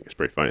 He'd probably think it's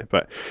pretty funny,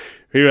 but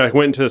we like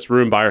went into this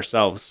room by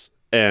ourselves,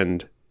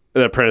 and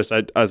the apprentice,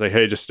 I was like,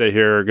 hey, just stay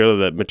here or go to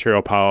the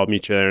material pile. I'll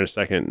meet you there in a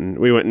second. And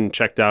we went and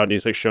checked out, and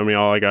he's like, show me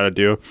all I got to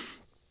do.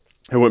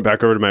 I went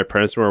back over to my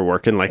apprentice, and we were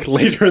working like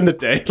later in the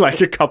day, like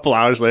a couple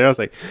hours later. I was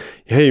like,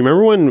 hey, you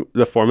remember when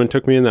the foreman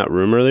took me in that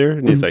room earlier?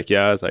 And he's like,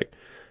 yeah. I was like,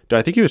 dude,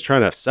 I think he was trying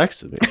to have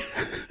sex with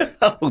me.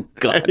 Oh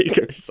God.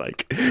 He's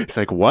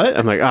like, what?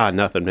 I'm like,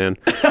 nothing, man.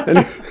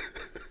 And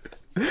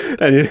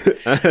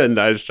and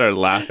I just started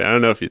laughing. I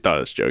don't know if you thought I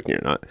was joking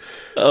or not.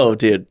 Oh,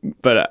 dude.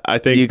 But I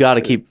think You got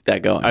to keep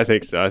that going. I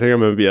think so. I think I'm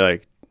going to be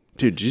like,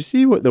 dude, did you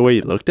see the way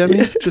you looked at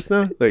me just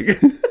now?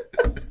 Like,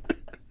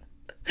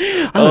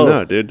 I don't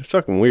know, dude. It's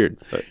fucking weird.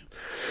 But.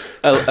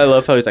 I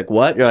love how he's like,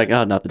 what? You're like,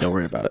 oh, nothing. Don't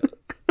worry about it.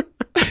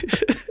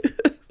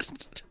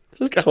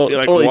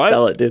 Totally what?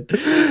 sell it, dude.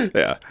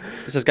 Yeah.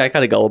 Is this guy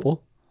kind of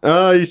gullible?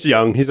 He's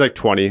young. He's like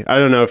 20. I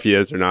don't know if he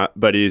is or not,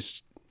 but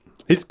he's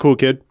a cool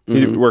kid.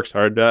 He works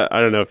hard. I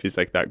don't know if he's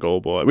like that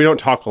gullible. We don't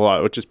talk a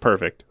lot, which is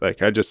perfect.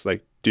 Like, I just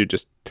like, dude,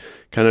 just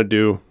kind of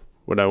do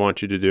what I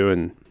want you to do.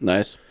 And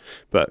Nice.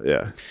 but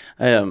yeah.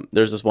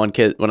 There's this one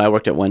kid when I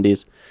worked at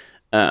Wendy's.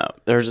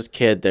 There was this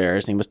kid there.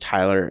 His name was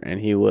Tyler, and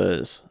he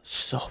was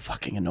so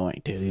fucking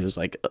annoying, dude. He was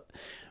like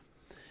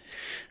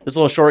this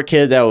little short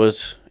kid that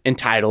was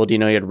entitled. You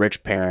know, he had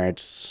rich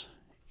parents,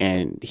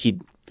 and he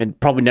had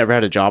probably never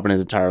had a job in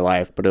his entire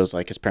life. But it was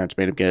like his parents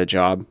made him get a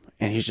job,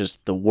 and he's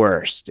just the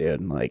worst,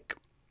 dude. Like,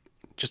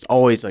 just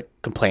always like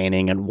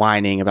complaining and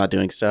whining about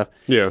doing stuff.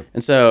 Yeah.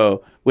 And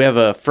so we have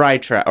a fry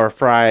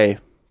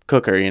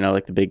cooker. You know,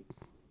 like the big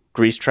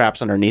grease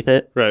traps underneath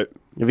it. Right.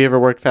 Have you ever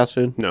worked fast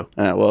food? No.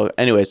 Well,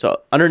 anyway,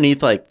 so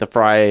underneath like the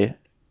fry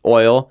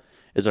oil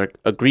is a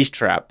grease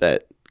trap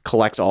that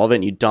collects all of it,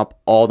 and you dump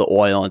all the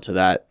oil into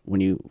that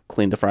when you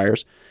clean the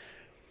fryers.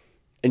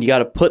 And you got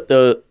to put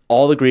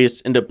all the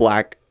grease into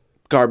black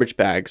garbage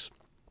bags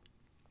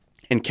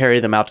and carry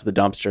them out to the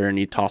dumpster, and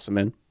you toss them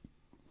in.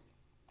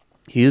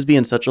 He was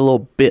being such a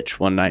little bitch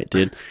one night,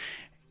 dude.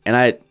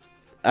 And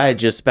I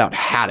just about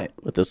had it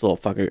with this little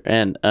fucker.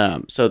 And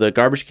so the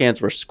garbage cans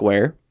were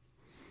square.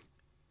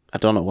 I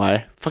don't know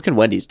why. Fucking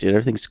Wendy's, dude.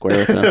 Everything's square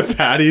with them.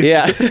 Patties.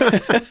 Yeah.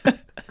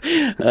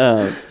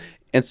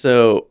 And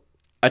so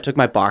I took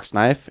my box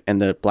knife, and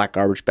the black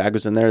garbage bag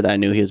was in there that I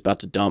knew he was about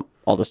to dump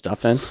all the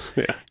stuff in.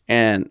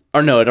 Yeah.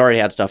 Or no, it already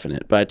had stuff in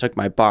it. But I took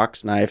my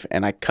box knife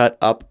and I cut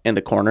up in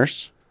the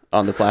corners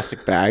on the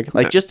plastic bag,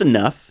 like just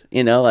enough,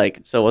 you know, like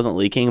so it wasn't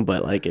leaking,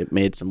 but like it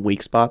made some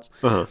weak spots.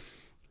 Uh-huh.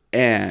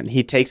 And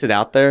he takes it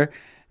out there,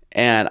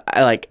 and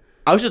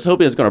I was just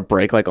hoping it was going to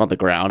break like on the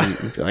ground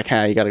and be like,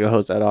 hey, you got to go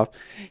hose that off.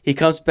 He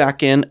comes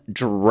back in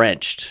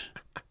drenched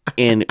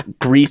in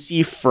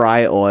greasy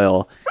fry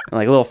oil and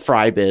like little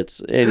fry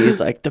bits. And he's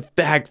like, the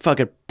bag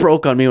fucking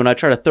broke on me when I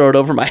tried to throw it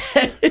over my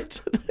head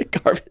into the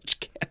garbage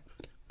can.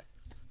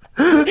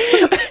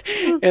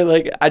 And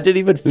like, I didn't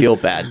even feel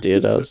bad,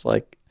 dude. I was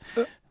like,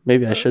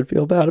 maybe I should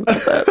feel bad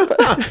about that.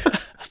 But I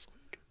was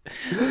like,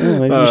 oh,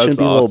 maybe you shouldn't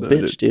be a little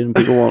bitch, dude. And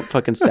people won't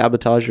fucking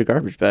sabotage your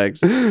garbage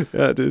bags.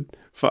 Yeah, dude.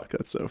 Fuck,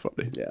 that's so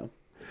funny. Yeah.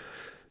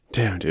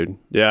 Damn, dude.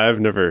 Yeah, I've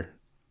never.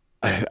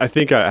 I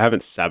think I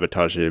haven't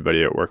sabotaged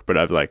anybody at work, but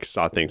I've like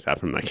saw things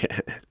happen. Like,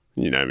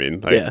 you know what I mean?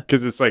 Like, Yeah.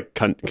 Because it's like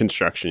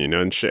construction, you know,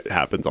 and shit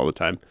happens all the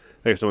time.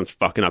 Like, if someone's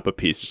fucking up a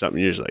piece or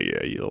something, you're just like,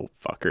 yeah, you little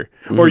fucker.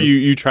 Mm-hmm. Or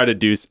you try to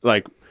do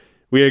like.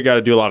 We got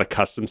to do a lot of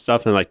custom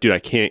stuff, and like, dude, I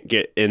can't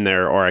get in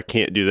there, or I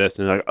can't do this,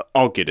 and they're like,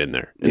 I'll get in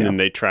there, and then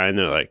they try, and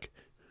they're like,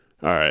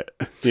 all right,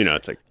 you know,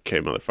 it's like, okay,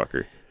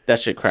 motherfucker. That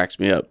shit cracks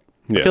me up.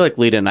 Yeah. I feel like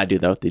Lita and I do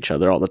that with each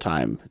other all the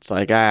time. It's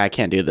like, I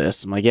can't do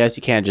this. I'm like, yes,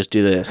 you can, just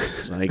do this.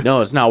 It's like,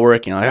 no, it's not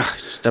working. I'm like,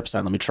 step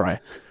aside, let me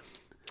try.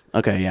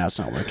 Okay, yeah, it's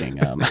not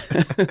working. I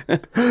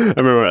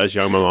remember when I was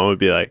young, my mom would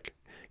be like,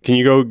 can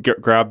you go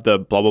grab the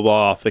blah, blah,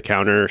 blah off the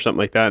counter or something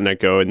like that? And I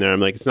go in there, I'm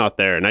like, it's not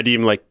there. And I'd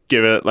even like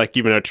give it like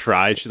even a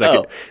try. And she's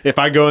like, if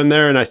I go in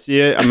there and I see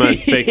it, I'm going to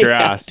spank your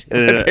ass.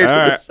 And my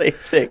parents did the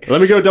same thing.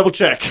 Let me go double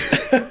check.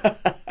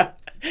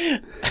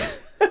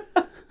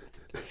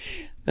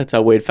 That's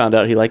how Wade found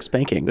out he liked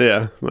spanking.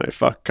 Yeah, I'm like,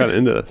 fuck, kind of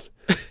into this.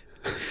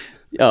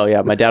 Oh,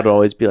 yeah, my dad would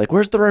always be like,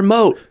 where's the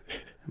remote?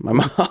 My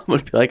mom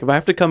would be like, if I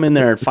have to come in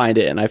there and find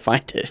it, and I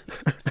find it,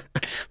 I'm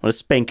going to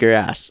spank your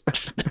ass.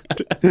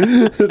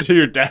 To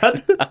your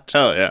dad?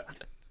 Hell yeah.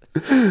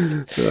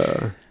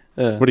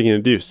 What are you going to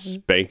do?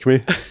 Spank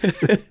me?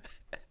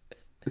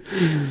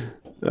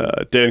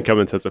 Dan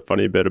Cummins has a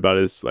funny bit about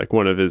his, like,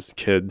 one of his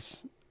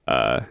kids.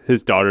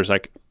 His daughter's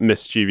like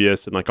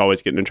mischievous and like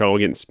always getting in trouble,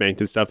 getting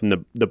spanked and stuff.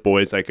 And the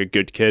boy's like a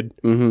good kid.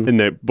 Mm-hmm. And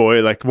the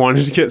boy like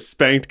wanted to get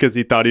spanked because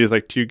he thought he was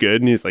like too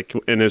good. And he's like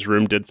in his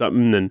room did something.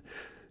 And then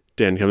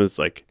Dan Cummins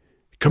like,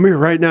 come here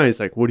right now. He's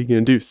like, what are you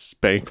going to do?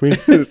 Spank me?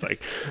 And it's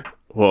like,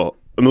 well,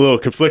 I'm a little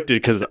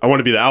conflicted because I want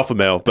to be the alpha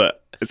male,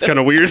 but it's kind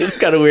of weird. It's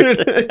kind of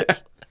weird.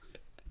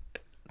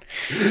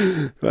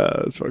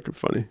 That's fucking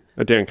funny.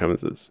 Dan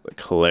Cummins is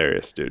like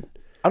hilarious, dude.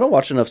 I don't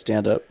watch enough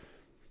stand-up.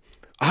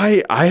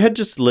 I had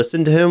just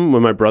listened to him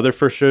when my brother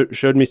first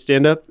showed me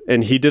stand-up,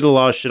 and he did a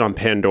lot of shit on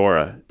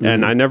Pandora. Mm-hmm.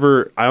 And I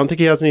don't think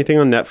he has anything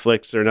on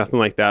Netflix or nothing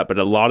like that, but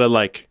a lot of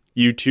like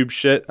YouTube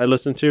shit I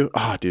listened to.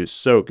 Oh, dude,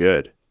 so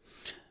good.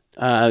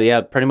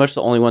 Yeah, pretty much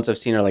the only ones I've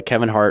seen are like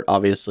Kevin Hart,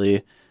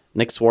 obviously.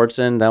 Nick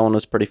Swartzen, that one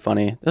was pretty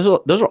funny.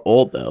 Those are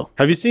old, though.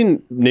 Have you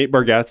seen Nate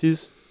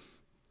Bargatze's?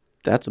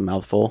 That's a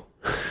mouthful.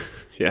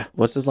 Yeah.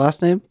 What's his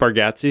last name?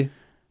 Bargatze.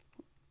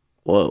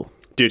 Whoa.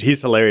 Dude,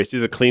 he's hilarious.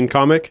 He's a clean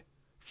comic.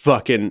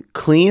 Fucking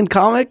clean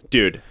comic,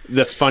 dude.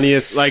 The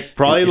funniest, like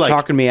probably You're like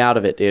talking me out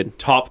of it, dude.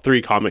 top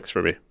 3 comics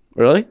for me.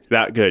 Really?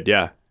 That good,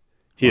 yeah.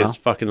 He is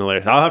fucking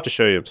hilarious. I'll have to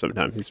show you him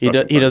sometime. He's He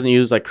fucking he funny. doesn't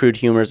use like crude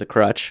humor as a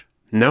crutch.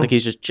 No. Like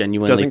he's just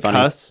genuinely Doesn't funny.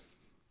 cuss.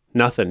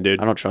 Nothing, dude.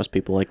 I don't trust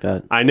people like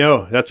that. I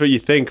know. That's what you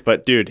think,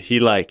 but dude, he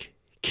like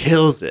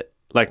kills it.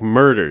 Like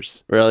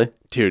murders. Really?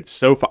 Dude,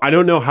 so fun. I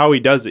don't know how he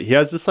does it. He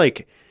has this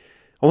like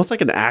almost like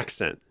an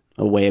accent.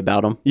 A way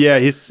about him. Yeah,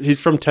 he's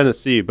from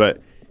Tennessee,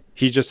 but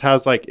he just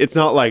has like it's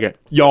not like a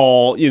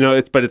y'all, you know,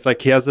 it's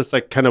like he has this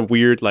like kind of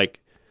weird like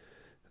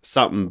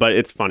something, but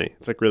it's funny.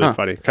 It's like really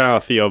funny. Kind of how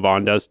Theo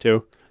Vaughn does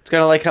too. It's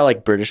kind of like how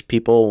like British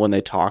people, when they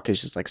talk,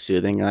 is just like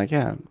soothing. You're like,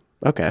 yeah,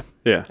 okay.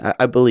 Yeah.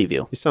 I believe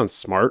you. He sounds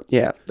smart.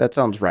 Yeah, that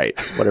sounds right.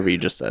 Whatever you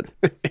just said.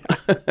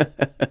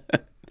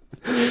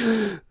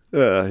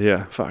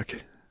 Yeah, fuck.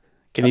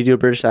 Can you do a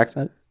British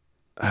accent?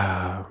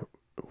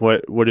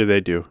 What do they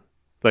do?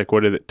 Like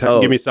what do they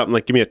give me something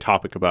like give me a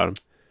topic about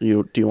them.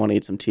 Do you want to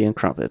eat some tea and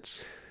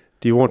crumpets?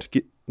 Do you want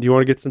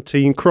to get some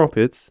tea and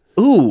crumpets?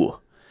 Ooh.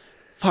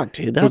 Fuck,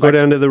 dude. We'll go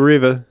down to the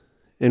river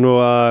and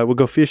we'll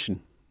go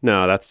fishing.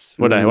 No, that's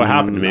what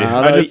happened to me.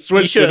 I just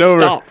switched it over.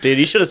 Stopped, dude.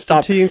 You should have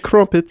stopped. Tea and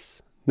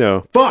crumpets.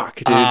 No. Fuck,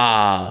 dude.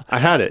 Ah. I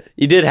had it.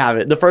 You did have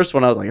it. The first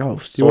one, I was like, oh,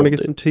 Do you want to get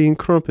some tea and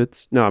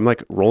crumpets? No, I'm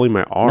like rolling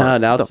my R. No,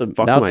 now what it's the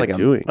fuck am I like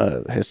doing?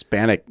 a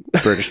Hispanic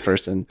British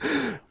person.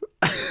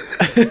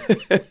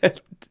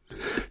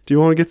 Do you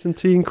want to get some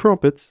tea and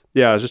crumpets?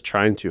 Yeah, I was just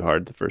trying too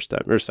hard the first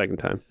time or second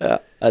time. Yeah,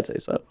 I'd say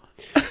so.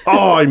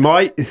 Oh, I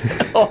might.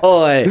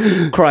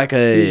 Oi,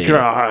 crikey.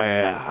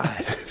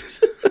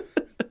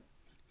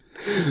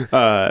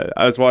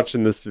 I was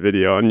watching this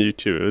video on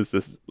YouTube. It was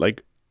this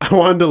like I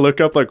wanted to look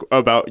up like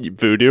about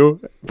voodoo,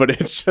 but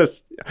it's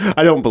just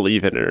I don't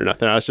believe in it or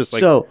nothing. I was just like,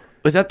 so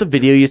was that the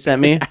video you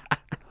sent me?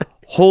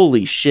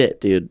 Holy shit,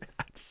 dude!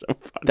 that's so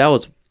funny. That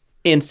was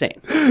insane.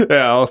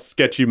 Yeah, all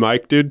sketchy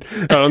Mike, dude,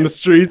 out on the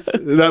streets.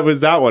 That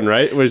was that one,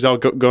 right? Was all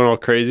going all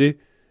crazy,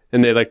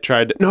 and they like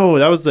tried to. No,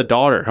 that was the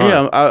daughter. Huh?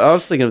 Yeah, I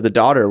was thinking of the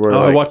daughter. Where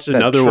I like, watched that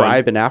another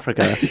tribe one in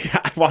Africa. Yeah,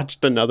 I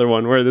watched another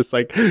one where this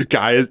like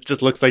guy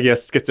just looks like he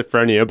has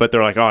schizophrenia, but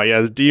they're like, oh, he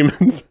has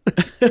demons.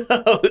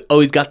 Oh,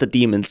 he's got the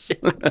demons.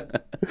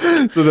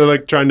 So they're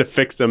like trying to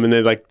fix him, and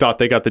they like thought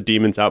they got the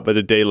demons out, but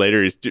a day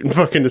later he's doing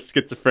fucking a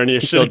schizophrenia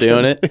shit. Still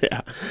doing again. it?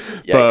 Yeah.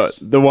 Yikes.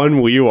 But the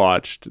one we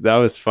watched, that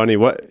was funny.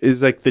 What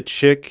is like the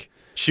chick?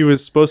 She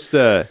was supposed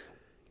to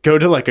go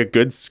to like a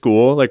good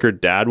school, like her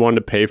dad wanted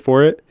to pay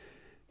for it.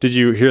 Did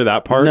you hear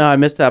that part? No, I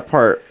missed that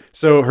part.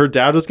 So her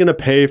dad was going to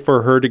pay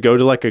for her to go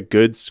to like a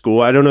good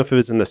school. I don't know if it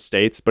was in the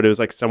States, but it was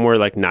like somewhere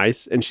like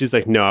nice. And she's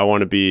like, no, I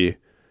want to be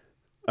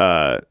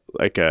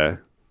like a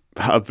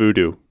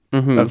voodoo,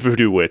 a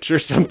voodoo witch or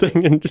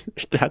something. And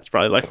her dad's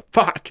probably like,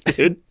 fuck,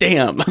 dude.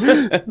 Damn.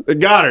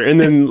 Got her. And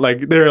then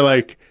like, they're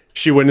like,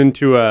 she went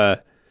into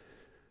a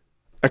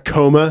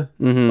coma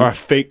or a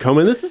fake coma.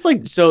 And this is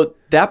like, So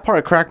that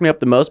part cracked me up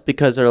the most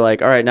because they're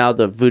like, all right, now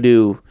the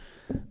voodoo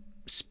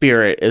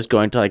spirit is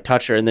going to like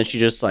touch her, and then she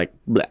just like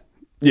bleh,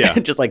 yeah,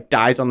 just like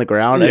dies on the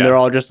ground, Yeah. and they're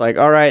all just like,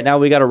 all right, now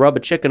we got to rub a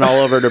chicken all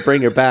over to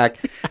bring her back.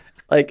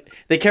 Like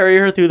they carry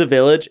her through the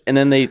village, and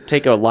then they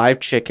take a live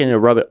chicken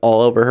and rub it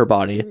all over her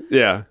body.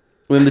 yeah.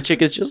 When the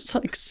chick is just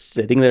like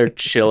sitting there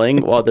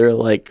chilling while they're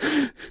like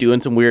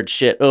doing some weird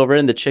shit over,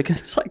 and the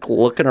chicken's like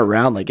looking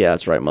around like, yeah,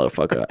 that's right,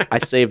 motherfucker. I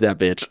saved that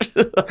bitch.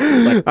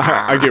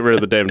 I get rid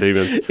of the damn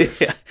demons.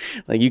 Yeah.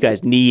 Like you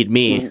guys need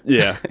me.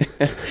 Yeah.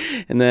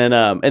 And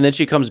then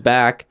she comes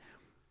back,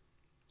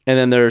 and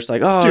then there's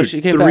like, oh, Dude,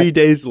 she came 3 back.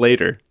 days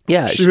later.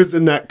 Yeah, She was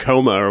in that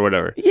coma or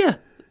whatever. Yeah,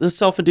 the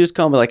self-induced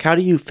coma. Like, how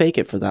do you fake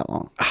it for that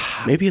long?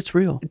 Maybe it's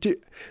real. Dude,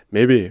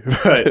 maybe,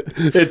 but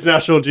it's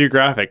National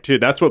Geographic too.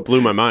 That's what blew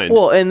my mind.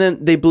 Well, and then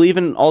they believe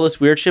in all this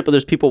weird shit, but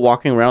there's people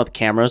walking around with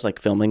cameras, like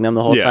filming them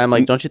the whole Yeah. time.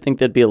 Like, don't you think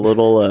they'd be a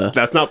little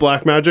That's not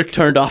black magic.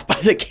 turned off by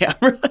the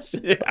cameras,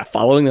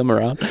 following them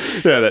around?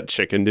 Yeah, that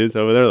chicken dude's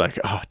over there. Like,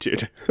 oh,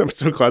 dude, I'm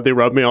so glad they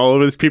rubbed me all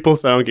over these people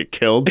so I don't get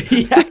killed.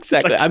 Yeah,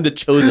 exactly. I'm the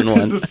chosen one.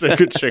 This is a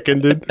sacred chicken,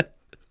 dude.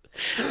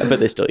 I bet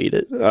they still eat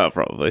it. Oh,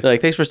 probably. They're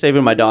like, thanks for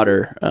saving my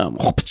daughter.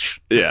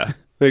 Yeah.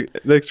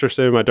 Thanks for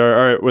saving my daughter.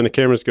 All right, when the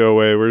cameras go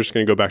away, we're just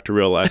gonna go back to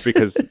real life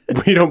because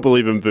we don't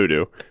believe in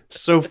voodoo.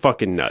 So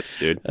fucking nuts,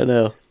 dude. I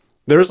know.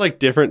 There's like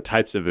different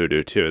types of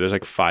voodoo too. There's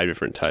like 5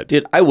 different types.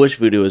 Dude, I wish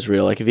voodoo was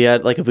real. Like, if you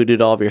had like a voodoo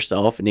doll of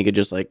yourself and you could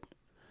just like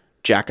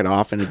jack it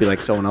off and it'd be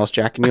like someone else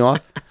jacking you off.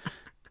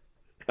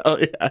 Oh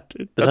yeah,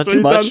 dude. Is that what too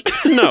he's much?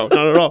 done? No,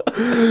 not at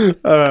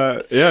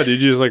all. Yeah,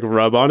 dude, you just like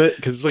rub on it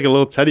because it's like a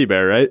little teddy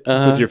bear, right?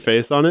 With your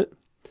face on it,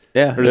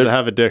 Yeah. or does it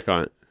have a dick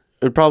on it?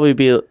 It'd probably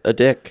be a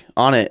dick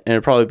on it, and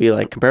it'd probably be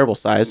like comparable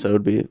size, so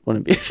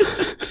wouldn't be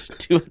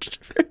too much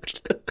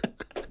different.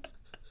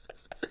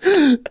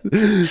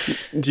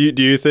 Do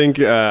you think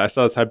I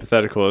saw this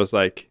hypothetical? It was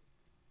like,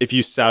 if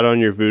you sat on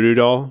your voodoo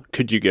doll,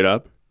 could you get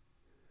up?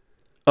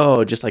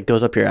 Oh, it just like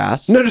goes up your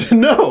ass?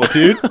 No,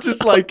 dude.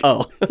 Just like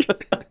Oh.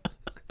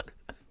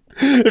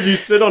 if you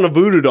sit on a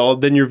voodoo doll,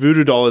 then your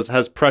voodoo doll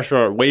has pressure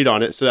or weight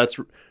on it, so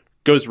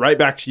goes right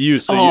back to you.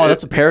 So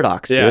That's a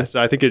paradox, dude. yeah.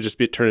 So I think it'd just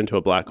be turned into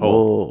a black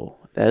hole,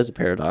 Oh, that is a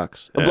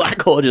paradox. A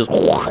black hole just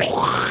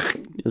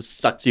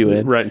sucks you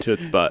in. right into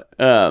its butt.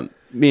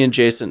 Me and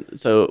Jason.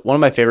 So one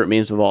of my favorite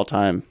memes of all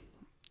time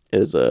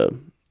is a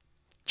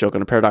joke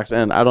on a paradox,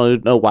 and I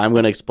don't know why I'm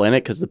going to explain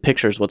it because the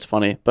picture is what's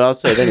funny, but I'll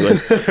say it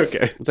anyways.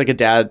 Okay. It's like a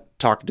dad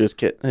talking to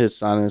his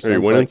son, and his Are you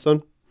son's winning, like,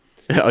 son?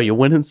 "Oh, you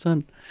winning,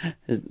 son?"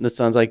 The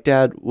son's like,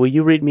 "Dad, will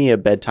you read me a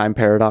bedtime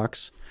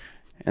paradox?"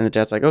 And the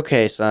dad's like,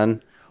 "Okay,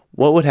 son.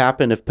 What would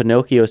happen if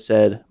Pinocchio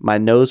said, 'My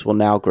nose will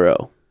now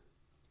grow'?"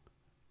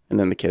 And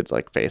then the kid's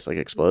like face like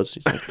explodes.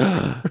 He's like,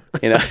 Yeah.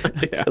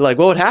 like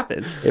what would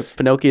happen if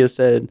Pinocchio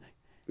said,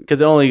 because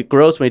it only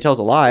grows when he tells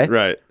a lie,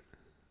 Right.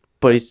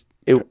 but if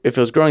it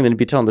was growing, then he'd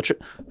be telling the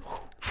truth.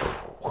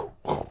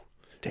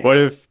 What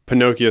if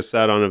Pinocchio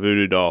sat on a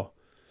voodoo doll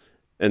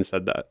and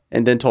said that?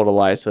 And then told a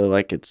lie, so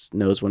like its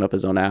nose went up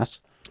his own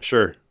ass.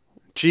 Sure.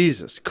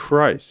 Jesus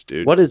Christ,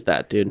 dude. What is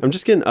that, dude? I'm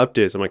just getting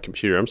updates on my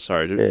computer. I'm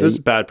sorry, dude. This is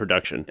bad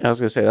production. I was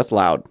gonna say that's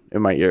loud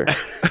in my ear,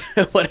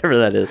 whatever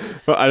that is.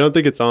 But I don't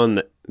think it's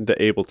on the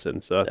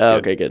Ableton, so that's Oh, good.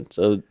 okay, good.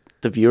 So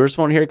the viewers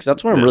won't hear, because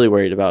that's what I'm really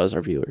worried about is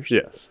our viewers.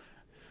 Yes.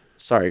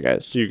 Sorry,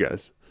 guys. You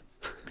guys.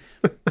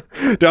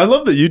 Dude, I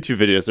love the YouTube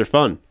videos. They're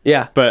fun.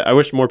 Yeah. But I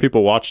wish more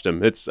people watched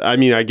them.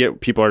 I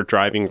get people are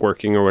driving,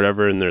 working, or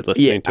whatever, and they're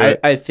listening to it.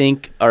 I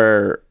think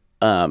our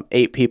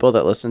 8 people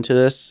that listen to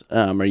this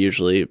are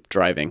usually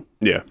driving.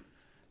 Yeah.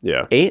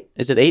 Yeah. 8?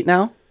 Is it 8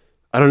 now?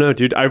 I don't know,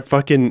 dude. I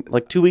fucking...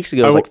 Like 2 weeks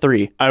ago, it was like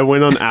 3. I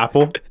went on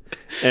Apple,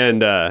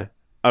 and I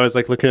was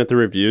like looking at the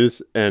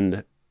reviews,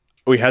 and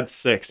we had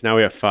 6. Now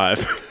we have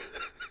 5.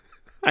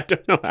 I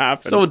don't know what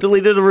happened. Someone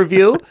deleted a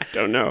review? I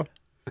don't know.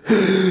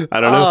 I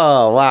don't know.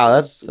 Oh, wow.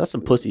 That's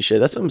some pussy shit.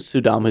 That's some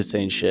Saddam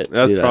Hussein shit.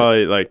 That's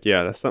probably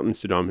that's something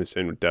Saddam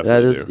Hussein would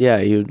definitely do. Yeah,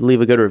 you'd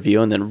leave a good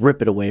review and then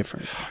rip it away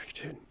from you. Fuck,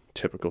 dude.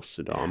 Typical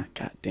Saddam.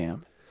 God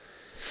damn.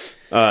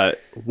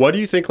 What do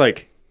you think,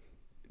 like,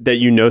 that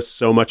you know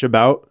so much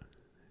about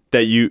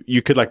that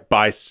you could, like,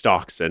 buy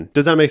stocks in?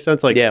 Does that make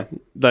sense? Like, yeah.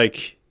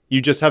 Like,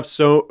 you just have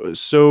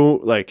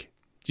like,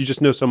 you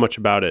just know so much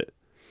about it.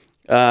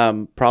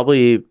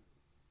 Probably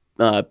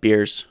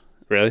beers.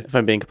 Really? If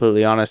I'm being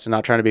completely honest and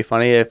not trying to be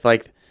funny. If,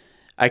 like,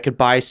 I could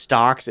buy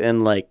stocks in,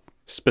 like...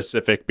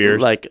 Specific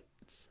beers? Like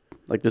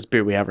this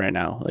beer we have right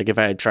now. Like, if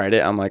I had tried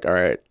it, I'm like, all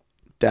right,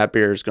 that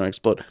beer is going to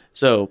explode.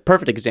 So,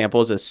 perfect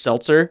example is a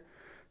seltzer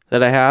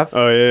that I have.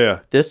 Oh, yeah.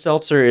 This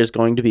seltzer is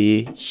going to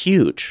be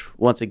huge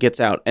once it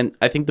gets out. And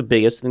I think the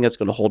biggest thing that's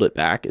going to hold it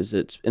back is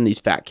it's in these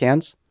fat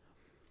cans.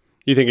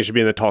 You think it should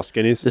be in the tall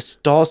skinnies?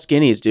 The tall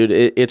skinnies, dude.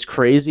 It's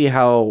crazy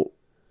how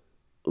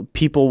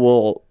people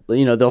will,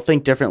 they'll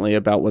think differently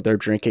about what they're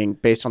drinking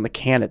based on the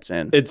can it's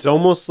in. It's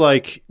almost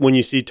like when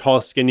you see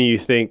tall skinny, you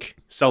think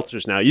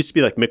seltzers now. It used to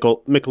be like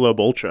Michelob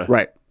Ultra.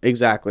 Right.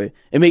 Exactly.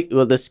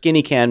 The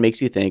skinny can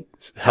makes you think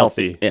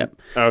healthy. Yeah.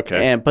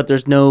 Okay. But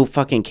there's no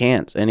fucking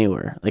cans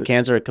anywhere. Like,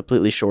 cans are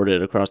completely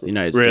shorted across the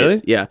United Really?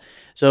 States. Yeah.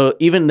 So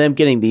even them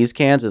getting these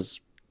cans is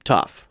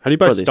tough. How do you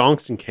buy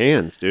stonks in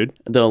cans, dude?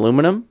 The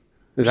aluminum?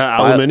 Is that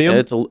aluminium?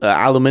 It's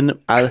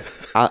aluminum.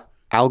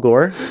 Al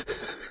Gore?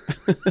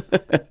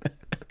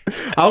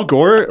 Al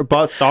Gore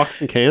bought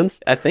stocks in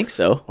cans? I think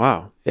so.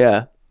 Wow.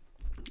 Yeah.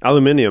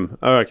 Aluminium.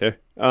 Oh, okay.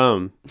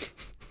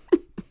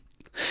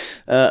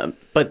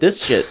 But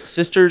this shit,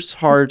 Sisters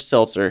Hard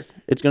Seltzer,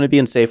 it's going to be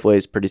in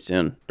Safeways pretty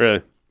soon.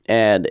 Really?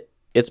 And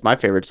it's my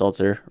favorite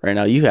seltzer right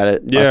now. You had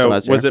it last time I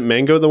was here. Was it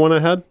mango, the one I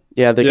had?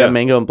 Yeah, they got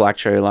mango and black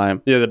cherry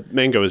lime. Yeah, the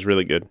mango is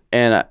really good.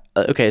 And,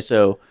 okay,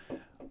 so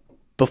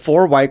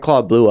before White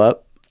Claw blew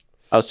up,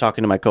 I was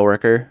talking to my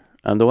coworker,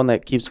 the one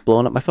that keeps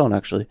blowing up my phone,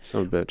 actually.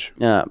 Son of a bitch.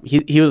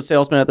 He was a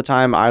salesman at the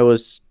time. I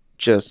was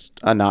just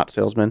a not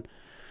salesman.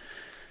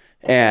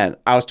 And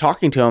I was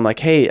talking to him like,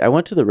 hey, I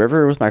went to the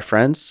river with my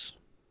friends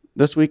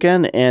this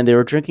weekend, and they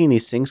were drinking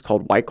these things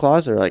called White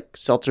Claws. They're like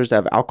seltzers that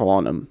have alcohol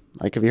in them.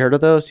 Like, have you heard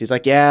of those? He's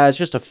like, yeah, it's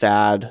just a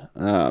fad.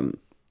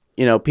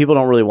 People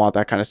don't really want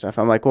that kind of stuff.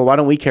 I'm like, well, why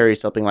don't we carry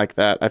something like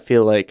that? I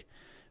feel like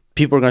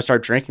people are going to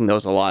start drinking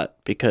those a lot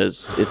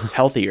because it's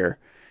healthier.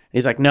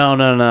 He's like, no.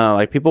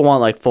 Like, people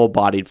want like full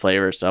bodied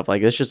flavor stuff.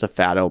 Like, it's just a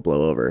fad it'll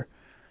blow over.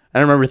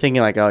 I remember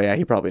thinking like, oh yeah,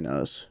 he probably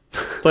knows.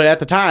 But at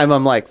the time,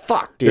 I'm like,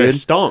 fuck, dude. Yeah,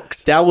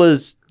 stonks. That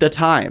was the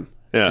time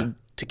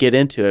to get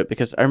into it,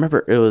 because I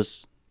remember it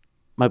was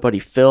my buddy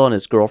Phil and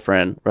his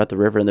girlfriend were at the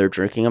river and they're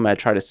drinking them. I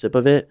tried a sip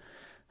of it.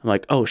 I'm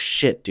like, oh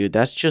shit, dude,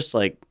 that's just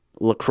like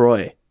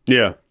LaCroix.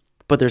 Yeah.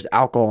 But there's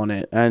alcohol in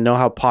it. And I know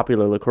how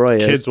popular LaCroix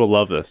is. Kids will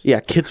love this. Yeah,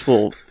 kids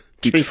will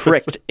be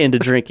tricked into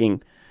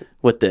drinking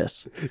with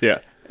this. Yeah.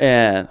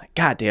 And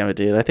god damn it,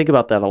 dude. I think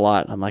about that a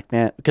lot. I'm like,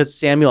 man, because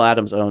Samuel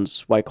Adams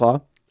owns White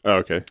Claw. Oh,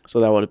 okay. So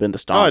that would have been the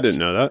stonks. Oh, I didn't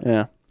know that.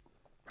 Yeah.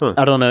 Huh.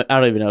 I don't know. I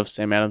don't even know if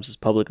Sam Adams is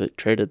publicly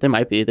traded. They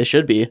might be. They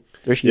should be.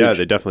 They're huge. Yeah,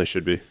 they definitely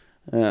should be.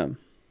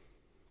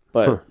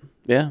 But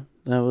yeah,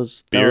 that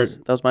was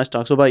my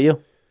stocks. What about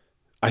you?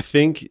 I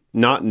think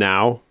not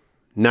now.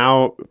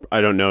 Now I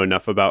don't know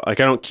enough about, like,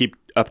 I don't keep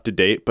up to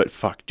date, but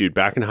fuck, dude,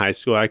 back in high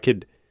school I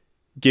could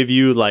give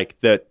you like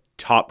the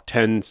top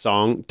 10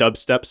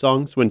 dubstep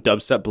songs when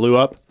dubstep blew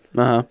up.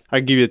 Uh-huh. I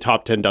could give you the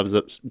top 10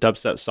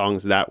 dubstep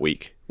songs that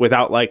week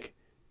without like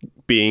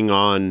being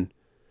on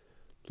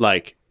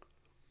like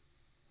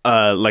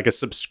like a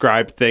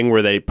subscribe thing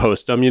where they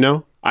post them,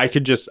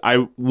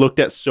 I looked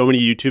at so many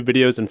YouTube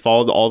videos and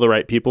followed all the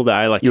right people that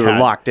I like. You were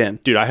locked in.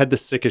 Dude, I had the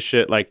sickest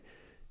shit, like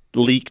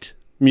leaked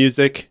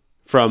music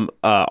from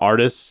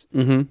artists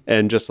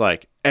and just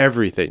like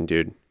everything,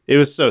 dude. It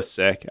was so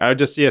sick. I would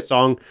just see a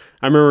song.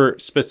 I remember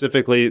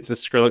specifically, it's a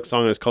Skrillex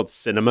song. It was called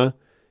Cinema.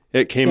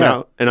 It came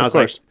out and I was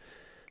like,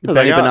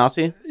 Benny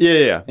Benassi?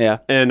 Yeah.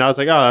 And I was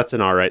like, oh, that's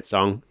an all right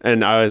song.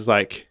 And I was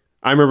like,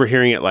 I remember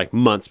hearing it like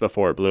months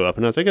before it blew up.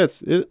 And I was like,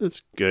 it's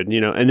good,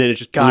 And then it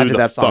just God, blew did the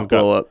that song fuck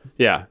blow up?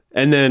 Yeah.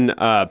 And then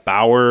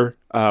Bauer,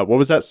 what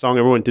was that song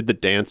everyone did the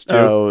dance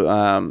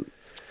to?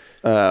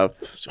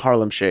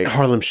 Harlem Shake.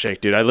 Harlem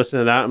Shake, dude. I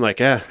listened to that. I'm like,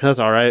 yeah, that's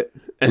all right.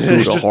 And then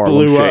it just Harlem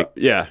blew Shake. up.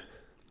 Yeah.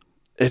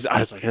 I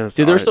was like,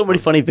 dude, there's so many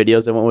funny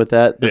videos that went with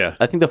that. Yeah.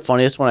 I think the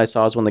funniest one I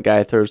saw is when the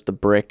guy throws the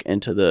brick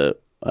into the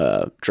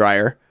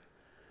dryer.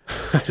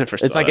 I never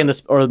saw It's like that. in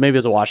this, or maybe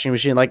it's a washing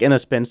machine, like in a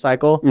spin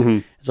cycle. Mm-hmm.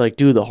 It's like,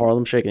 dude, the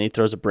Harlem Shake, and he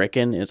throws a brick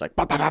in, and it's like,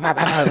 bah, bah, bah, bah,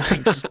 bah, bah,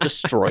 like just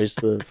destroys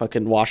the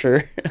fucking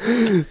washer.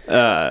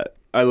 I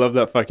love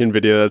that fucking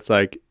video that's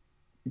like,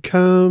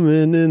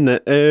 coming in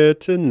the air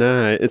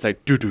tonight. It's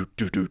like, do.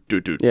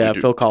 Yeah,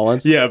 Phil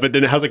Collins. Yeah, but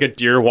then it has like a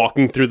deer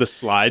walking through the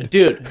slide.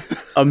 Dude,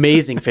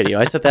 amazing video.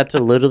 I set that to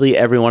literally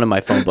everyone in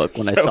my phone book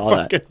when I saw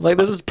that. Like,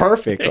 this is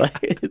perfect.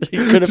 Like,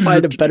 you couldn't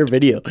find a better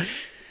video.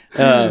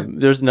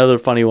 There's another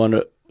funny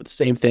one,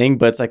 same thing,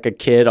 but it's like a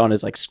kid on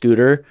his like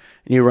scooter,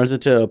 and he runs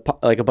into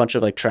a bunch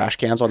of like trash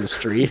cans on the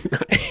street,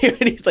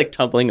 and he's like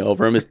tumbling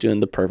over him. Is doing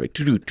the perfect.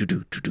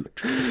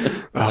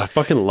 I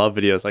fucking love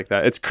videos like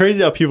that. It's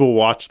crazy how people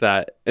watch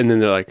that and then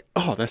they're like,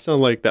 oh, that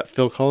sounds like that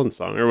Phil Collins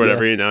song or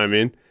whatever. You know what I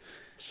mean?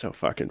 So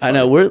fucking funny. I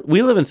know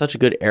we live in such a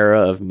good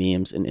era of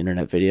memes and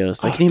internet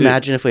videos. Like, can you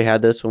imagine if we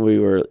had this when we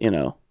were,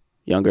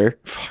 younger?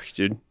 Fuck,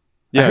 dude.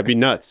 Yeah, it'd be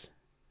nuts.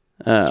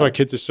 That's why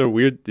kids are so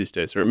weird these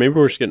days. Or maybe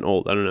we're just getting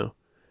old. I don't know.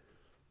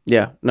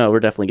 Yeah, no,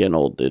 we're definitely getting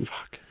old, dude.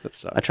 Fuck, that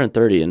sucks. I turned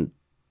 30 in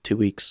 2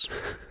 weeks.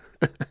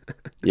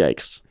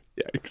 Yikes.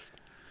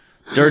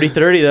 Dirty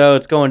 30, though.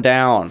 It's going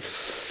down.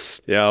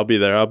 Yeah, I'll be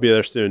there. I'll be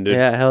there soon, dude.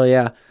 Yeah, hell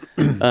yeah.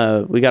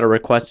 We got a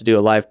request to do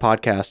a live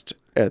podcast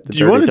at the Do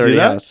you want to do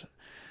that? house.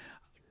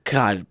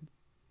 God,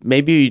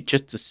 maybe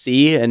just to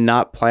see and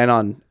not plan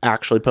on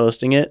actually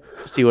posting it.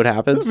 See what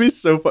happens. That'd be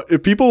so fun.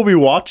 If people will be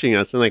watching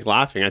us and like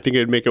laughing, I think it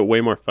would make it way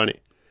more funny.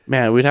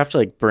 Man, we'd have to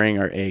like bring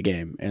our A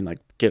game and like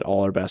get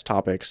all our best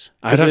topics.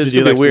 I'd have to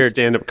do like some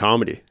stand-up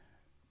comedy.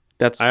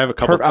 I have a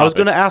couple I was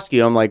going to topics. ask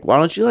you, I'm like, why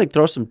don't you like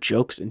throw some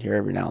jokes in here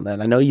every now and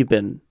then? I know you've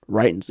been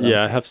writing some.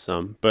 Yeah, I have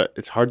some, but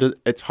it's hard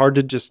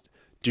to just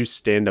do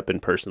stand-up in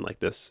person like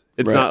this.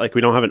 It's Right. not like we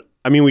don't have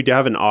we do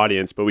have an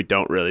audience, but we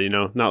don't really,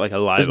 not like a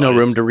live There's no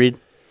audience. room to read.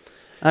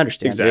 I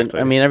understand. Dude. Exactly.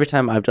 I mean, every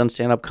time I've done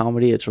stand-up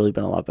comedy, it's really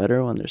been a lot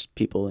better when there's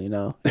people,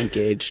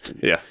 engaged.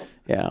 Yeah.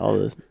 Yeah, all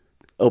the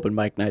open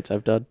mic nights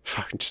I've done.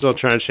 Fucking still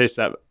trying to chase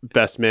that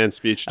best man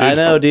speech, dude. I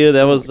know, dude.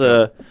 That was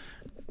it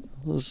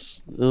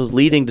was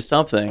leading to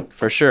something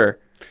for sure.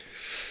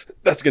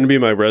 That's going to be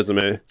my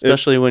resume.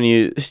 Especially when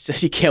you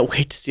said you can't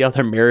wait to see how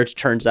their marriage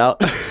turns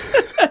out.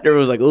 Everyone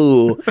was like,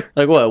 "Ooh,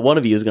 like what? One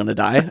of you is going to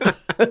die."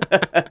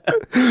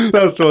 That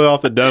was totally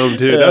off the dome,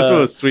 dude. That's what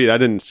was sweet. I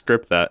didn't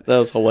script that. That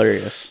was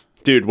hilarious.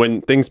 Dude,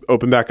 when things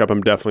open back up,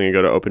 I'm definitely going to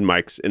go to open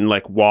mics and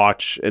like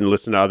watch and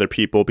listen to other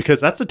people because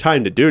that's the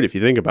time to do it if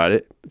you think about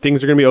it.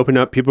 Things are going to be open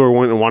up. People are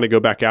going to want to go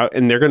back out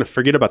and they're going to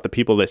forget about the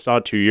people they saw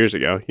 2 years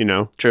ago,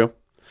 True.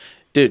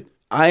 Dude,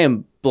 I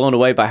am blown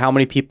away by how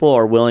many people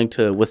are willing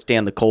to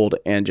withstand the cold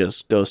and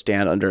just go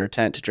stand under a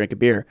tent to drink a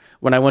beer.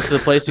 When I went to the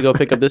place to go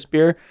pick up this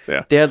beer,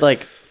 Yeah. they had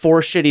like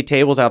 4 shitty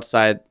tables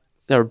outside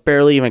that were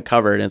barely even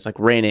covered, and it's like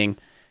raining,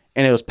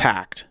 and it was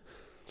packed.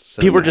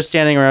 So People were nice. just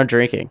standing around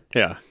drinking.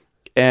 Yeah.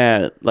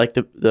 And like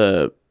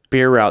the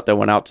beer route that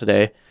went out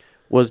today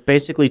was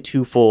basically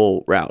 2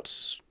 full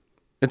routes.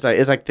 It's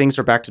like things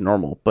are back to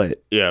normal,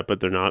 but Yeah, but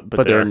they're not.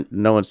 but there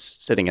no one's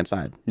sitting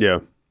inside. Yeah.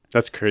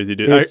 That's crazy,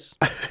 dude. It's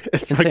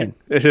it's insane.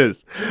 It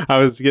is. I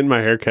was getting my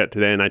hair cut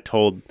today and I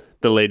told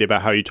the lady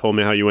about how you told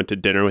me how you went to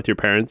dinner with your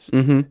parents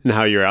and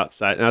how you're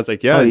outside. And I was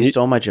like, yeah. Oh, and you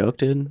stole my joke,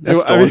 dude. That's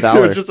I stolen mean,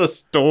 valor. it was just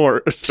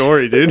a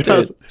story, dude. I,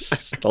 was,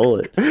 Stole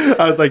it.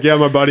 I was like, yeah,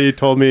 my buddy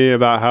told me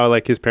about how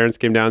like his parents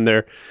came down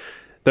there.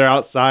 They're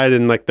outside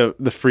in like the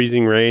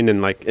freezing rain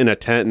and like in a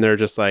tent and they're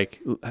just like,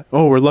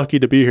 oh, we're lucky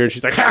to be here. And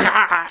she's like,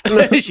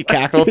 She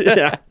cackled.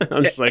 yeah.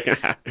 I'm just like,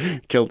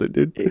 killed it,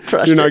 dude.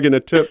 crushed You're not it. going to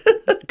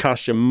tip.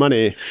 Cost you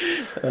money.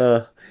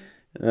 That's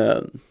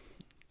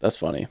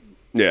funny.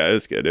 Yeah, it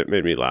was good. It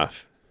made me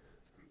laugh.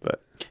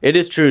 But It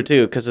is true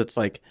too, because it's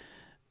like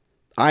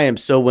I am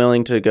so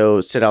willing to go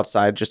sit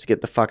outside just to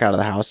get the fuck out of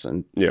the house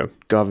and yeah,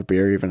 go have a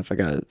beer, even if I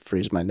gotta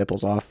freeze my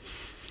nipples off.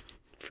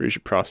 freeze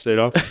your prostate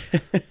off.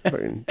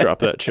 Fucking drop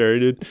that cherry,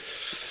 dude.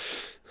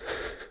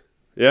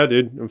 Yeah,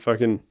 dude.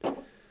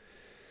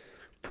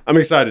 I'm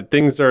excited.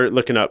 Things are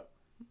looking up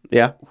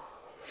Yeah.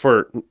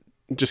 for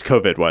just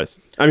COVID wise.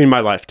 I mean, my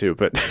life too,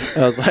 but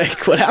I was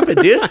like, what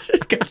happened, dude?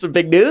 Got some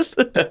big news?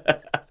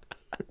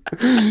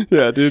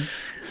 yeah, dude.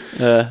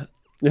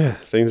 Yeah,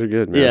 things are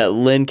good, man. Yeah,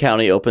 Lynn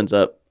County opens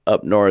up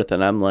up north,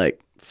 and I'm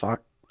like,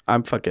 fuck,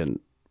 I'm fucking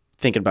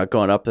thinking about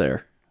going up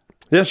there.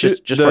 Yeah,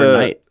 just for a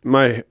night.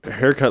 My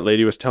haircut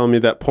lady was telling me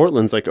that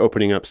Portland's like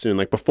opening up soon,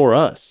 like before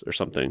us or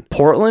something.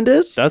 Portland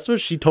is? That's what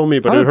she told me,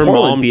 but How did her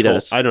Portland mom beat told,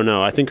 us? I don't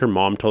know. I think her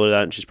mom told her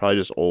that, and she's probably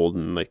just old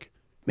and like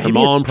Maybe her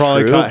mom it's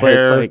probably true, cut but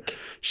it's hair. like-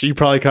 She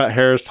probably cut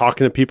hair,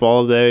 talking to people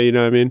all day. You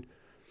know what I mean?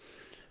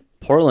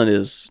 Portland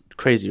is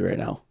crazy right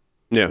now.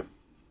 Yeah,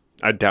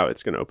 I doubt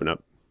it's gonna open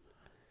up.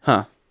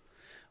 Huh.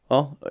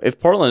 Well, if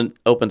Portland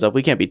opens up,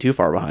 we can't be too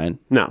far behind.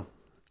 No,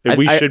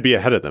 we should be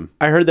ahead of them.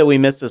 I heard that we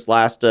missed this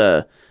last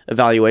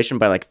evaluation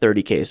by like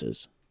 30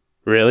 cases.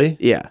 Really?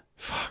 Yeah.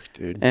 Fuck,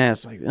 dude. And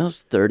it's like,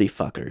 those 30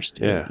 fuckers,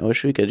 dude. Yeah. I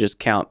wish we could just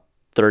count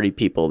 30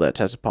 people that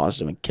tested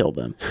positive and kill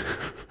them.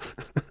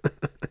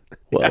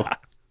 Whoa. Yeah.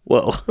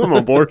 Whoa. I'm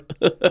on board.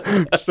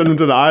 Send them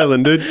to the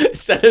island, dude.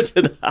 Send it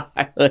to the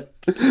island.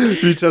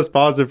 If you test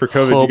positive for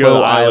COVID, you go to Hobo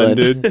the island,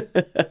 Island. dude.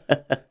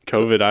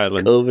 COVID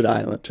island. COVID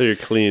Island. Until you're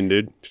clean,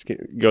 dude. Just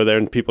go there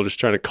and people just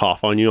trying to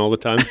cough on you all the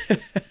time.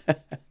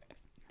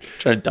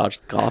 Trying to dodge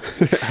the coughs.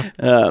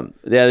 Yeah,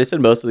 they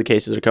said most of the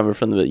cases are coming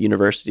from the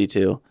university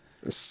too.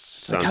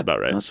 Sounds about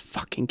right. Those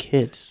fucking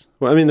kids.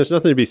 Well, I mean, there's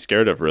nothing to be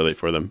scared of really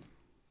for them.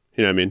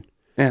 You know what I mean?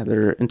 Yeah,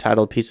 they're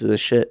entitled pieces of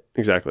shit.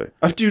 Exactly.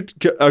 Dude,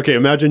 okay,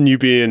 imagine you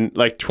being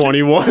like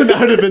 21.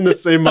 I'd have been the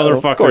same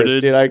motherfucker, Of course,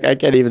 dude. dude. I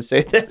can't even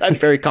say that. I'm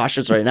very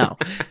cautious right now.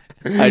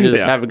 I just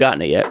Yeah. haven't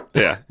gotten it yet.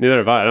 Yeah, neither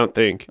have I don't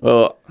think.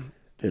 Well,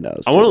 who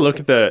knows? I want to look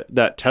at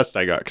that test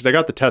I got because I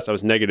got the test. I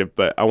was negative,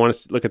 but I want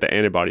to look at the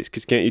antibodies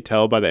because can't you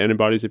tell by the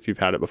antibodies if you've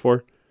had it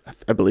before?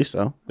 I believe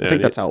so. Yeah, I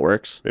think that's how it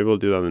works. Maybe we'll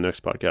do that on the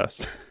next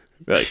podcast.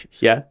 Be like,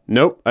 Yeah.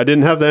 nope, I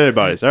didn't have the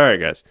antibodies. All right,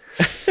 guys.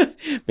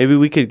 Maybe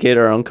we could get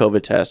our own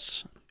COVID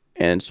tests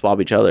and swab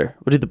each other.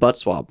 We'll do the butt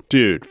swab.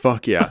 Dude,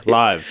 fuck yeah,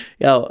 live.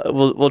 Yeah,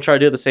 we'll try to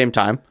do it at the same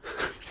time.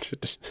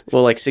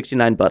 We'll like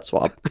 69 butt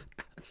swab.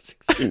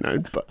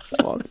 69 butt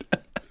swab.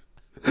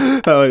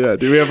 Hell yeah,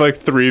 dude. We have like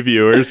 3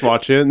 viewers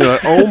watching it and they're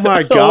like, oh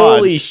my God.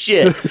 Holy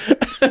shit.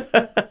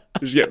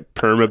 Just get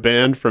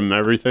permabanned from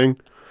everything.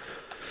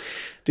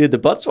 Dude, the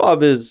butt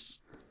swab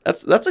is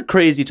that's a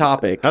crazy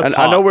topic. That's And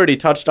I hot. know we already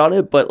touched on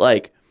it, but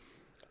like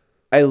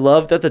I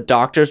love that the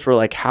doctors were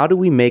like, how do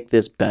we make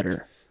this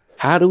better?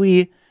 How do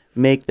we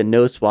make the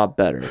nose swab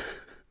better?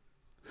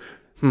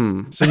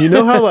 So you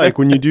know how like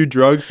when you do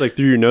drugs like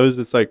through your nose,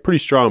 it's like pretty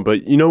strong,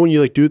 but you know when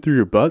you like do it through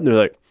your butt and they're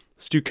like,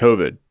 let's do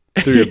COVID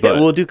through your butt.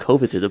 We'll do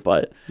COVID through the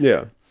butt.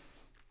 Yeah.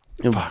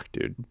 And Fuck,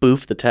 dude.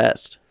 boof the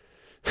test.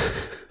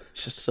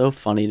 It's just so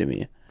funny to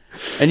me.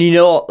 And you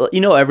know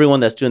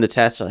everyone that's doing the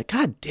test are like,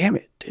 God damn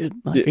it, dude.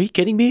 Like, are you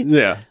kidding me?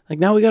 Yeah. Like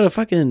now we gotta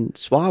fucking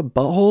swab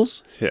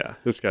buttholes? Yeah.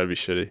 This gotta be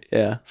shitty.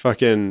 Yeah.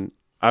 Fucking,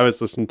 I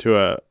was listening to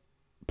a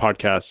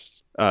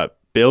podcast,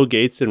 Bill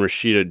Gates and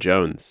Rashida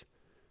Jones.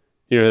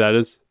 You know who that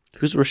is?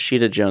 Who's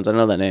Rashida Jones? I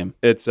know that name.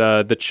 It's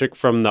the chick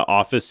from The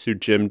Office who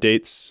Jim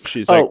dates.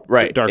 She's like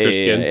right. darker Yeah,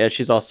 skin. Yeah,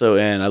 she's also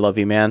in I Love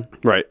You, Man.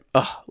 Right.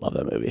 Oh, love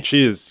that movie.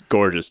 She is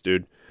gorgeous,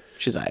 dude.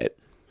 She's alright.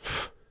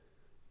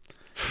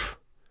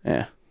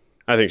 Yeah.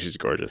 I think she's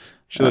gorgeous.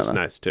 She I looks don't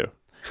know. nice too.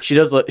 She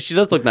does look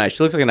nice.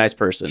 She looks like a nice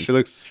person. She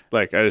looks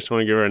like I just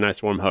want to give her a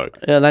nice warm hug.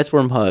 Yeah, a nice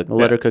warm hug. I'll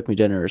let Yeah. her cook me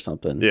dinner or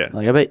something. Yeah.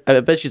 Like I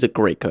bet she's a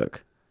great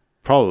cook.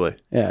 Probably.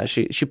 Yeah,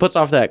 she puts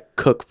off that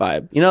cook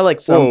vibe. You know, like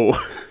some Whoa.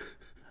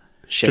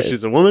 shit. Because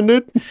she's a woman,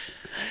 dude?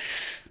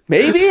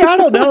 Maybe, I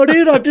don't know,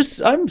 dude.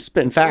 I'm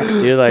spitting facts,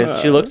 dude. Like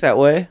she looks that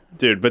way.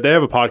 Dude, but they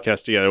have a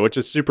podcast together, which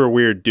is super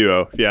weird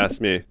duo, if you ask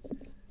me.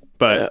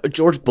 But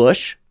George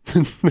Bush.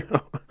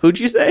 no, Who'd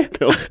you say?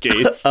 Bill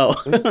Gates. Oh.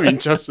 I mean,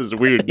 just as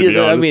weird, to be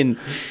Yeah, honest. I mean,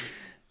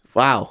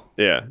 wow.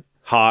 Yeah.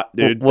 Hot,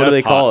 dude. What do That's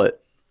they call hot.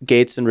 it?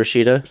 Gates and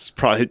Rashida? It's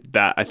probably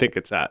that. I think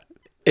it's that.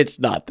 It's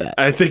not that.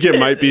 I think it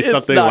might be It's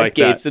something not like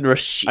Gates that. and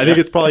Rashida. I think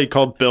it's probably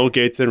called Bill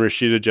Gates and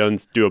Rashida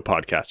Jones do a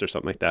podcast or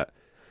something like that.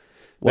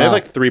 They have Wow.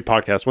 like 3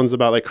 podcasts. One's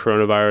about like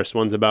coronavirus.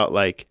 One's about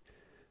like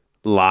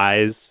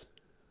lies.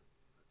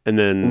 And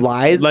then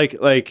Lies?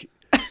 Like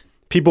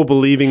people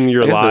believing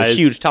your That's a lies.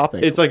 huge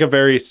topic. It's like a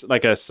very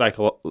like a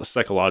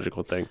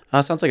psychological thing.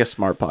 Sounds like a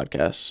smart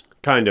podcast.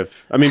 Kind of.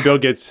 I mean, Bill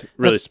Gates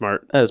really That's-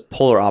 smart. That is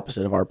polar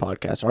opposite of our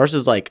podcast. Ours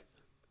is like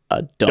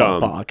a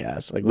dumb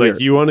podcast. Like Like,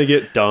 you want to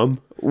get dumb?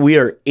 we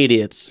are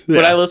idiots. When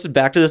Yeah. I listen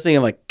back to this thing,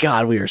 I'm like,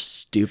 God, we are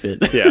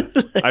stupid. Yeah.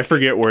 I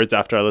forget words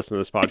after I listen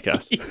to this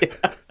podcast.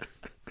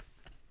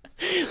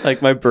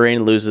 Like my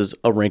brain loses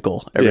a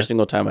wrinkle every Yeah.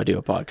 single time I do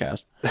a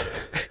podcast.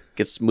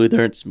 Gets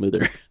smoother and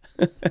smoother.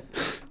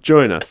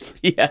 Join us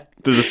Yeah,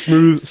 to the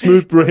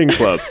Smooth Brain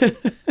Club.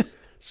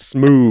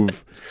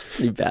 Smooth. it's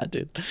pretty bad,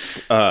 dude.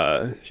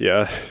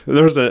 Yeah.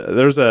 There's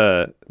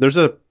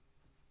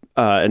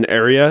an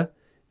area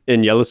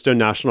in Yellowstone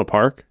National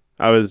Park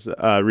I was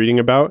reading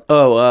about.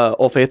 Oh,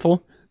 Old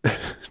Faithful.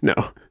 No.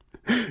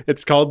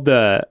 It's called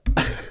the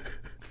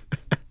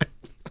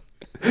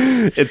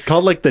It's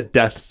called like the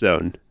death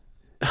zone.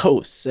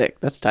 Oh, sick.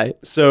 That's tight.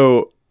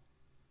 So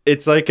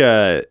it's like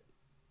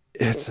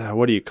it's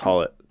what do you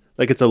call it?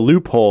 Like it's a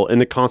loophole in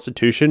the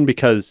Constitution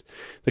because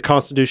the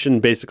Constitution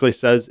basically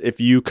says if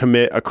you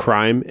commit a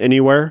crime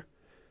anywhere,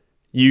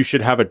 you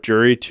should have a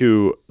jury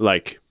to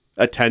like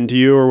attend to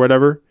you or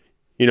whatever.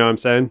 You know what I'm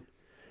saying?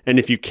 And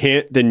if you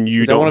can't, then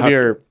you Is that don't one of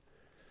have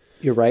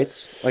your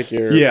rights? Like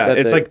your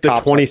it's like the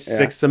cops-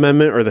 26th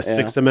Amendment or the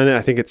 6th Amendment.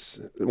 I think it's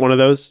one of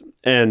those.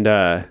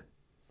 And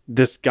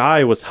this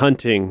guy was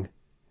hunting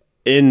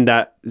in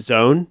that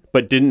zone,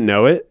 but didn't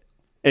know it.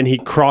 And he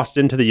crossed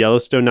into the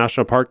Yellowstone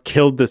National Park,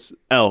 killed this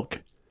elk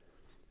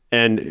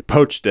and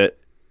poached it,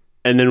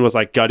 and then was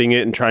like gutting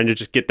it and trying to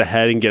just get the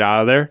head and get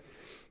out of there.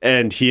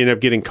 And he ended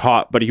up getting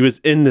caught, but he was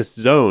in this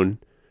zone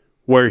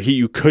where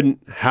you couldn't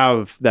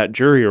have that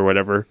jury or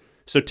whatever.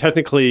 So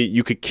technically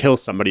you could kill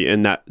somebody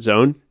in that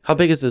zone. How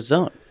big is this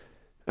zone?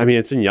 I mean,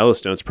 it's in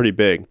Yellowstone. It's pretty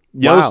big.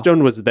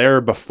 Yellowstone was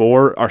there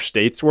before our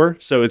states were.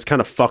 So it's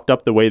kind of fucked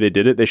up the way they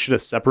did it. They should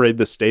have separated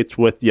the states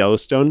with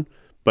Yellowstone,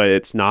 but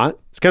it's not.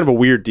 It's kind of a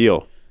weird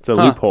deal. It's a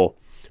loophole.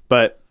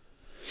 But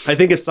I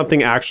think if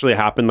something actually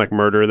happened, like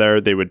murder there,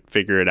 they would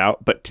figure it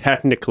out. But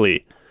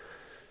technically,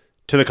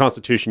 to the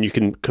Constitution, you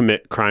can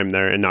commit crime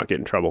there and not get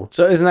in trouble.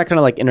 So isn't that kind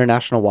of like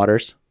international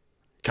waters?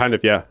 Kind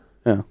of, yeah.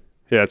 Yeah.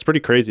 Yeah, it's pretty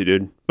crazy,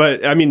 dude.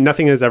 But I mean,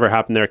 nothing has ever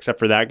happened there except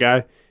for that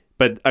guy.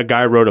 But a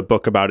guy wrote a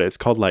book about it. It's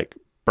called like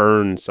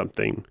Burn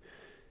something.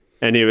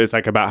 And it was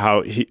like about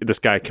how this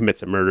guy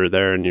commits a murder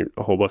there, and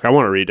a whole book. I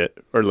want to read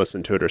it or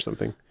listen to it or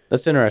something.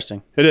 That's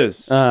interesting. It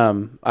is.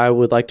 I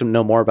would like to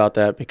know more about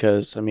that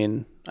because, I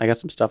mean, I got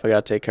some stuff I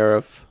got to take care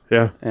of.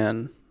 Yeah.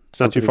 And it's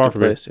not too far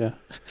from place. Yeah.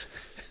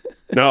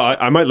 No,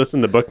 I might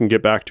listen to the book and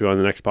get back to it on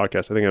the next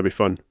podcast. I think that'd be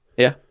fun.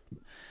 Yeah.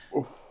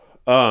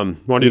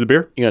 Want to do the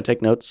beer? You gonna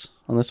take notes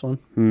on this one?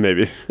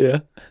 Maybe.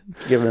 Yeah.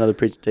 Give him another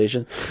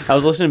presentation. I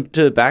was listening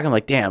to the back. I'm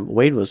like, damn,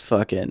 Wade was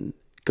fucking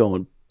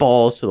going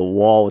balls to the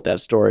wall with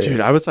that story. Dude,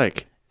 I was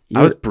like,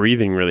 I was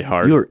breathing really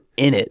hard. You were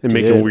in it, and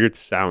dude. making weird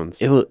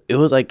sounds. It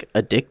was like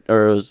it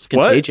was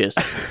contagious.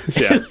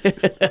 Yeah.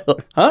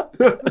 Huh?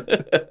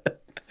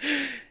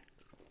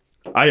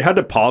 I had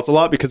to pause a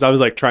lot because I was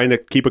like trying to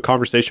keep a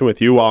conversation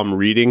with you while I'm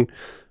reading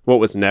what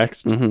was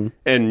next. Mm-hmm.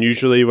 And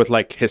usually with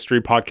like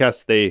history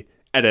podcasts, they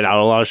edit out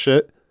a lot of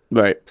shit.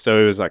 Right.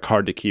 So it was like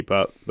hard to keep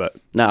up. But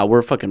nah,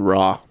 we're fucking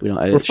raw. We don't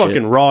edit we're shit.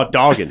 fucking raw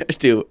dogging.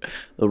 Dude,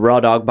 the raw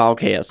dog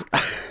podcast.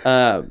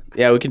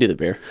 Yeah, we can do the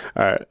beer.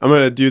 All right. I'm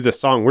going to do the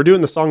song. We're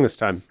doing the song this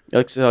time.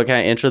 So can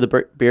I intro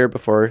the beer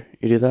before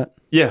you do that?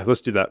 Yeah,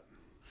 let's do that.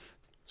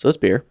 So this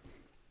beer,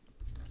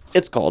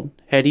 it's called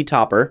Heady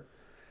Topper.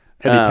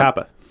 Heady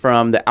Tappa.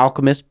 From the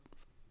Alchemist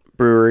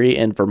Brewery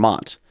in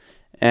Vermont.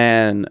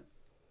 And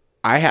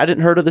I hadn't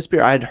heard of this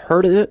beer. I had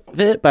heard of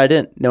it, but I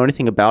didn't know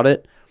anything about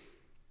it.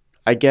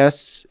 I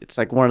guess it's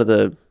like one of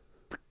the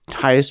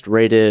highest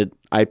rated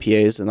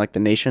IPAs in like the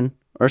nation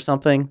or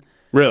something.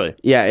 Really?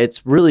 Yeah,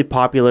 it's really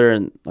popular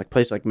in like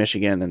places like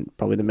Michigan and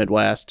probably the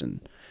Midwest. And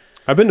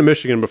I've been to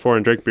Michigan before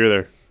and drank beer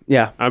there.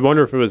 yeah, I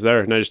wonder if it was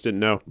there and I just didn't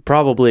know.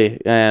 probably.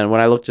 And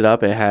when I looked it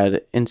up, it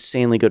had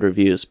insanely good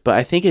reviews. But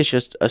I think it's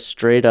just a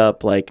straight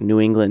up like New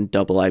England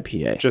double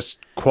IPA. Just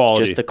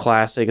quality. Just the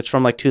classic. It's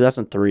from like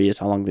 2003 is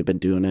how long they've been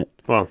doing it.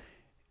 Wow.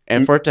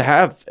 And for it to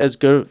have as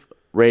good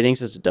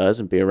ratings as it does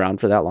and be around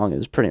for that long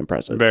is pretty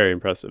impressive. Very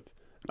impressive.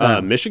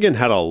 Michigan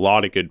had a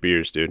lot of good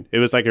beers, dude. It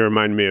was like it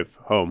reminded me of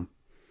home.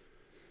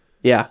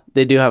 Yeah,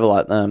 they do have a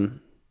lot.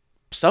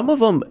 Some of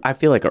them I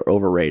feel like are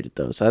overrated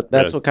though. So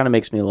that's what kind of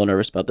makes me a little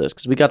nervous about this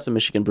because we got some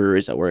Michigan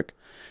breweries at work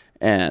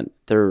and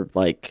they're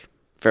like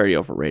very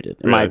overrated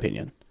in my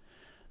opinion.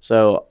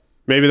 So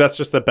maybe that's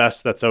just the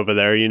best that's over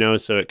there, you know,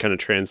 so it kind of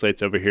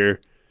translates over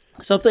here.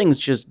 some things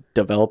just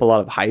develop a lot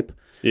of hype.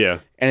 Yeah.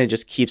 And it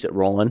just keeps it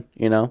rolling,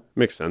 you know?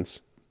 Makes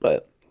sense.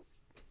 But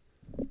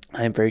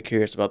I am very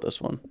curious about this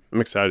one.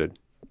 I'm excited.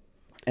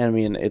 And I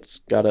mean, it's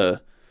got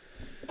a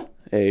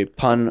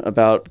pun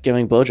about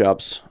giving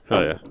blowjobs.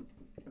 Oh, yeah.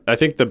 I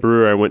think the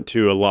brewer I went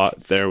to a lot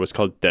there was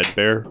called Dead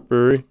Bear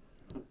Brewery.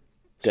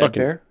 Dead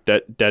Bear?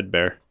 Dead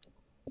Bear.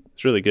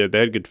 It's really good. They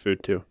had good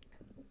food, too.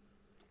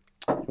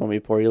 You want me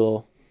to pour you a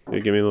little? Yeah,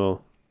 give me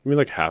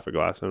like half a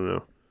glass. I don't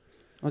know.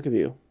 I'll give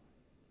you.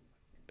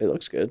 It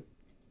looks good.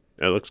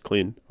 It looks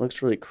clean. It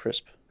looks really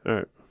crisp. All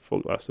right.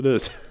 Full glass it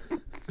is.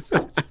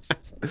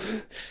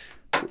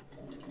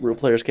 Real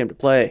players came to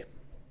play.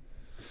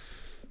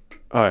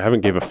 Oh, I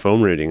haven't gave a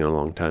foam rating in a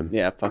long time.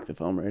 Yeah, fuck the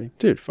foam rating.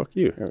 Dude, fuck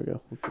you. There we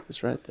go. We'll put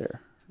this right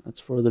there. That's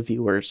for the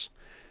viewers.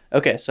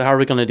 Okay, so how are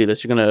we going to do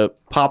this? You're going to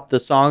pop the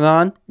song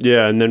on?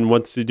 Yeah, and then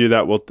once you do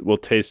that, we'll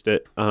taste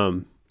it.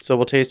 So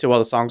we'll taste it while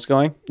the song's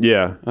going?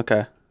 Yeah.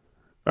 Okay.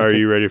 Are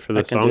you ready for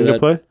the can song do to that.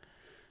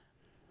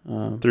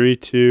 play? 3,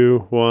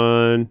 2,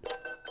 1.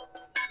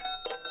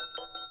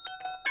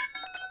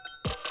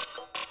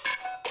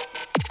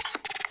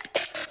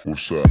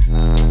 What's up?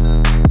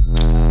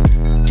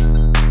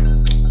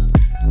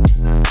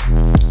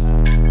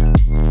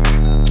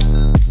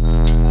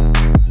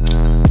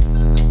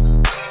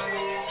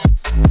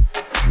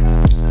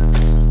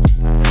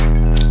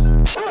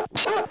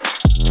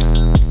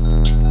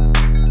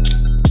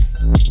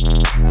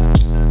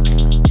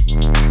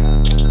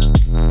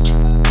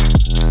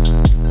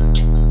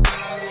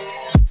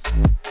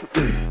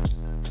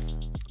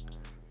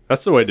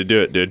 That's the way to do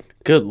it, dude.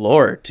 Good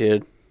Lord,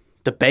 dude.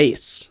 The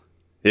bass.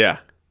 Yeah.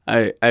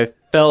 I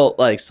felt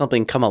like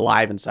something come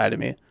alive inside of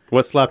me.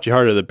 What slapped you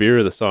harder, the beer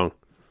or the song?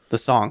 The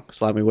song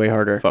slapped me way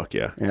harder. Fuck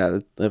yeah. Yeah,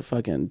 that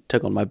fucking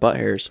tickled my butt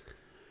hairs.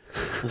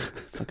 This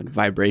fucking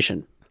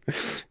vibration.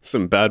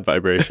 Some bad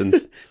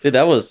vibrations. Dude,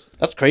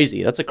 that's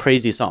crazy. That's a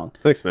crazy song.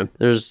 Thanks, man.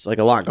 There's like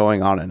a lot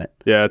going on in it.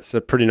 Yeah, it's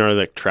a pretty gnarly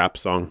like trap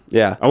song.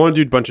 Yeah. I want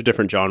to do a bunch of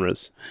different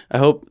genres. I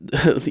hope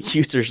the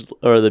users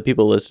or the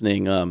people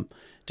listening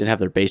didn't have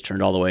their bass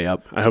turned all the way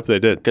up. I hope they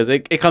did. Because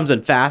it comes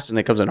in fast and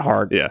it comes in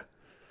hard. Yeah.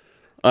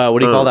 What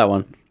do you call that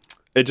one?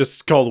 It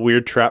just called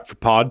Weird Trap for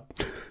Pod.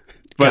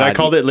 But God, I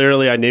called it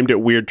literally, I named it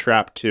Weird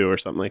Trap 2 or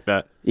something like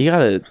that. You got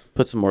to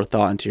put some more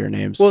thought into your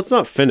names. Well, it's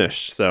not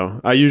finished.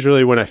 So I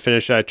usually, when I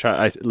finish it,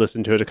 I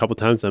listen to it a couple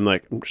times. I'm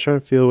like, I'm trying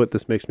to feel what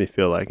this makes me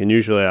feel like. And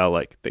usually I'll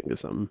like think of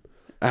something.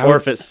 Or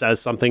if it says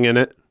something in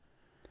it.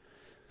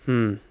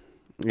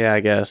 Yeah, I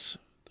guess.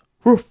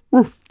 Roof,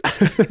 roof.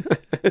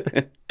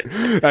 I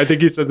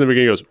think he says in the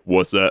beginning, he goes,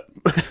 what's that?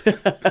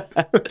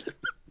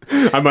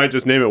 I might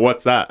just name it,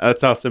 what's that?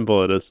 That's how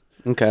simple it is.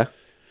 Okay.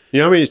 You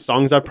know how many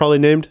songs I've probably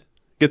named?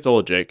 Gets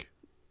old, Jake.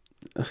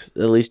 At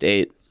least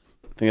 8. I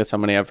think that's how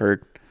many I've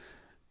heard.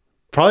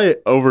 Probably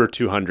over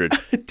 200.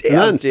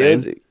 Damn,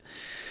 dude.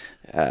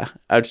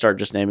 I'd start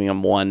just naming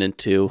them 1 and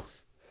 2.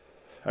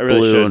 I really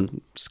Blue should.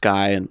 and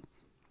Sky and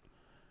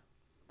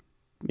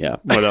yeah.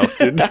 What else,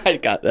 dude?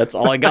 That's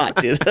all I got,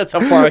 dude. That's how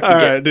far I can All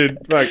get. right,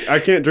 dude. Like, I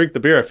can't drink the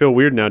beer. I feel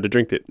weird now to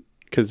drink it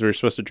because we were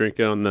supposed to drink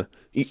it on the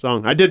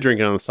song. I did drink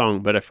it on the song,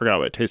 but I forgot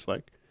what it tastes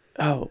like.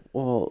 Oh,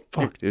 well.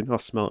 Fuck, dude. I'll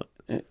smell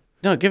it.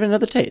 No, give it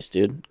another taste,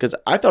 dude. Because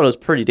I thought it was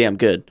pretty damn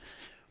good.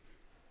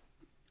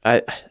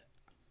 I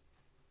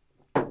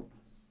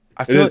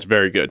It feel is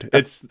very good.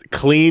 It's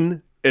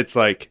clean. It's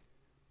like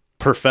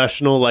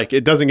professional. Like,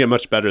 it doesn't get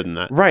much better than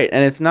that. right,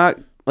 and it's not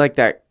like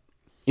that,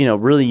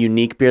 really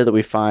unique beer that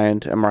we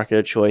find at Market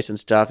of Choice and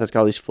stuff that's got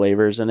all these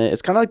flavors in it.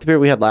 It's kind of like the beer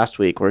we had last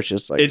week, where it's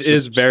just like It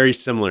is very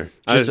similar.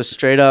 just a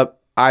straight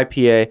up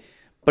IPA,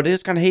 but it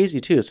is kind of hazy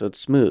too, so it's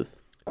smooth.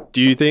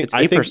 Do you think It's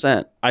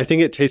 8%. I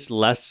think it tastes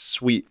less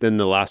sweet than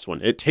the last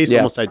one. It tastes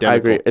almost identical. I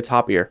agree. It's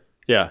hoppier.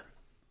 Yeah.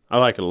 I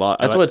like it a lot.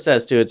 That's what it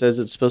says too. It says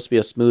it's supposed to be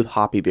a smooth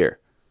hoppy beer.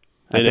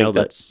 I think nailed it.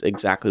 that's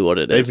exactly what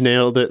it They've is.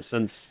 nailed it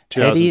since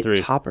 2003.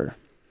 Heady Topper.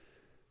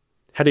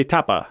 Heady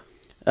Tapa.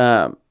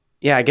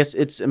 Yeah, I guess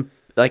it's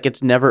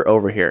never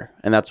over here,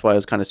 and that's why it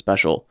was kind of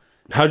special.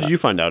 How did you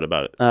find out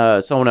about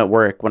it? Someone at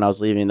work, when I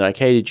was leaving, they're like,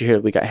 "Hey, did you hear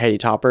we got Heady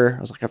Topper?"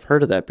 I was like, "I've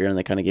heard of that beer," and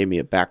they kind of gave me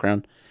a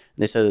background.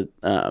 And they said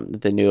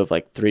that they knew of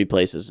like 3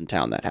 places in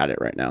town that had it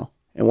right now,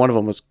 and one of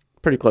them was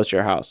pretty close to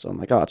your house. So I'm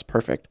like, "Oh, that's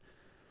perfect."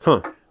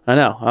 Huh. I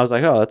know. I was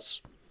like, "Oh,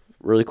 that's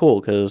really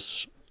cool,"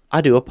 because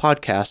I do a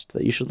podcast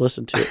that you should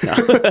listen to.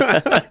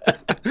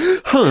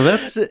 Huh,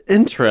 that's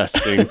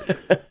interesting.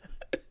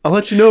 I'll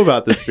let you know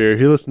about this beer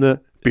if you listen to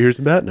Beers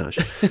and Badinage.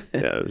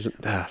 Yeah, it was,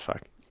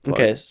 fuck. Plug.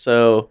 Okay,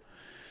 so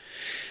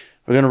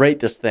we're gonna rate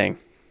this thing,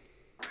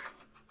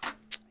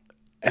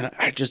 and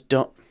I just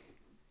don't.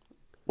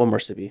 One more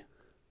sippy.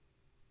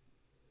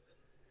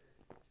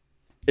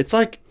 It's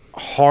like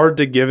hard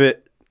to give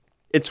it.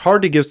 It's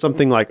hard to give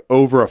something like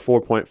over a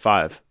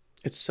 4.5.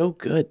 It's so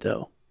good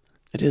though.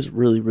 It is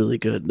really, really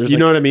good. There's You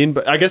know what I mean?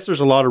 But I guess there's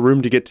a lot of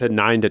room to get to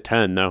 9 to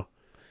 10 though.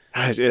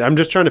 I'm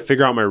just trying to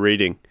figure out my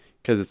rating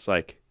because it's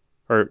like,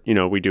 or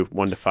we do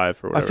 1 to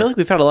 5 or whatever. I feel like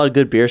we've had a lot of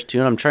good beers too,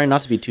 and I'm trying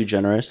not to be too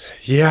generous.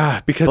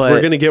 Yeah, because But-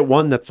 we're gonna get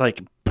one that's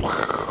like.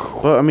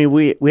 But I mean,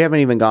 we haven't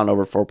even gone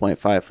over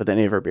 4.5 with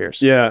any of our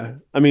beers. Yeah,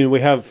 I mean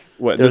we have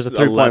what? There's a this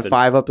is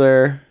 3.5 up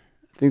there.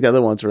 I think the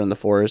other ones are in the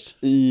 4s.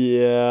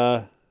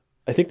 Yeah,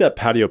 I think that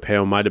patio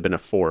pale might have been a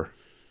 4.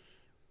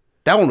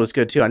 That one was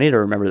good too. I need to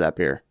remember that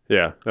beer.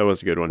 Yeah, that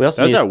was a good one. We That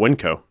also was need- at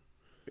Winco.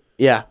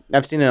 Yeah,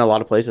 I've seen it in a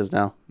lot of places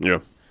now. Yeah.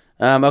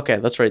 Okay,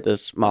 let's rate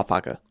this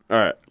motherfucker. All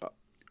right,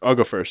 I'll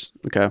go first.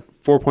 Okay,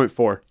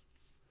 4.4.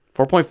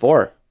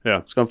 4.4. Yeah.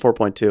 Let's go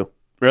 4.2.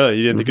 Really?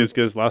 You didn't think it was as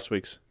good as last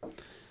week's?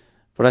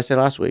 What did I say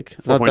last week?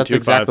 I thought that's 4.25.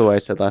 exactly what I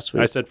said last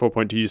week. I said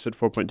 4.2. You said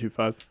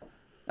 4.25.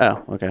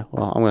 Oh, okay.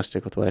 Well, I'm going to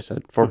stick with what I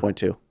said.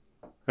 4.2.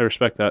 I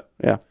respect that.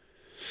 Yeah.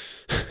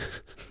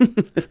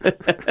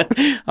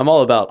 I'm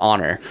all about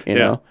honor, you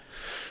know?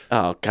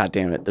 Oh, God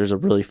damn it. There's a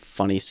really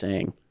funny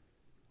saying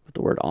with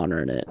the word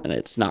honor in it, and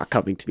it's not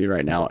coming to me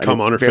right now. And Come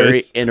it's on her very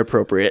face.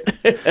 inappropriate.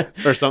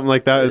 Or something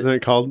like that. Isn't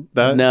it called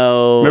that?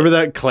 No. Remember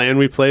that clan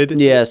we played?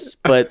 Yes,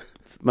 but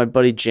my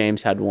buddy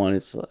James had one.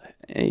 It's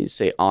and you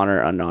say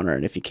honor, unhonor,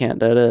 and if you can't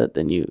do it,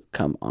 then you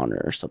come honor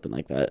or something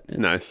like that. It's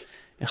Nice.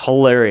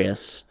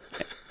 hilarious.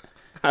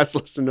 I was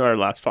listening to our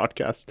last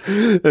podcast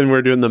and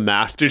we're doing the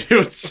math. Dude, it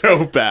was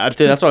so bad.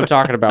 Dude, that's what I'm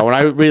talking about. When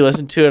I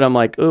re-listen to it, I'm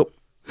like, oop,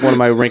 one of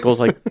my wrinkles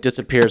like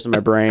disappears in my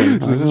brain.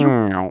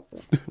 Like,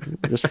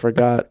 just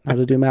forgot how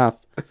to do math.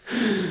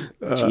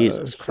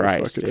 Jesus so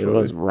Christ, fucking dude. funny.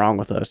 What was wrong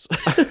with us?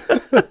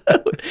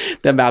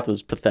 That math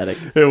was pathetic.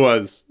 It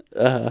was.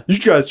 You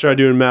guys try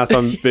doing math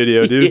on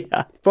video, dude.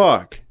 Yeah.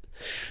 Fuck.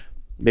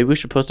 Maybe we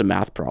should post a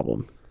math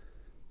problem.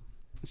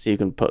 See, you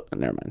can put.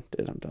 Never mind,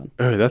 dude. I'm done.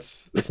 Oh,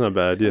 that's not a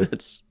bad idea.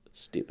 It's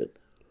stupid.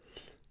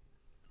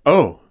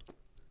 Oh,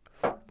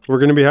 We're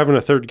going to be having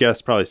a third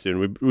guest probably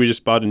soon. We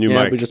just bought a new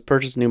mic. We just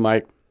purchased a new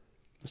mic.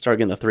 Start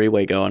getting the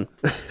 3-way going.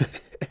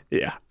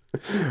 Yeah.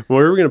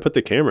 Where are we going to put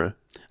the camera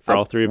for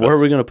all three of us? Where are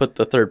we going to put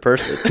the third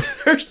person?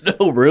 There's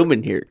no room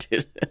in here,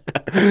 dude.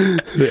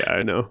 Yeah,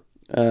 I know.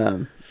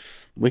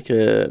 We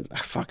could...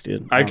 fuck,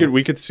 dude.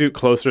 We could scoot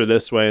closer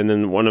this way, and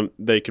then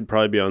they could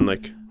probably be on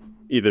like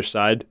either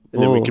side,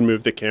 and then we can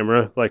move the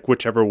camera like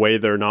whichever way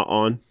they're not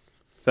on.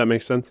 If that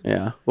makes sense.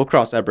 Yeah. We'll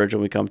cross that bridge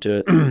when we come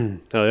to it.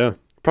 Hell yeah.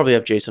 Probably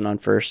have Jason on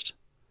first.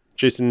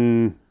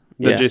 Jason...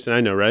 Yeah. Jason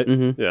I know, right?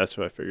 Mm-hmm. Yeah, that's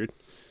what I figured.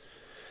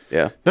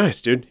 Yeah.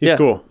 Nice, dude. He's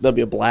cool. That'll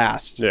be a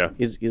blast. Yeah.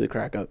 He's a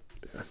crack up.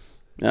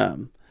 Yeah.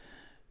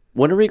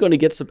 When are we going to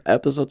get some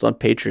episodes on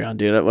Patreon,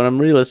 dude? When I'm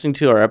re-listening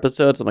to our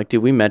episodes, I'm like,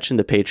 dude, we mentioned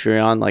the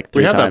Patreon like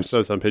 3 times. We have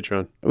episodes on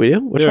Patreon. We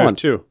do? Which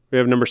ones? 2. We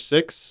have number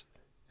 6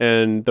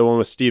 and the one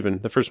with Steven.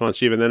 The first one with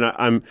Steven. Then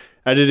I'm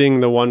editing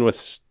the one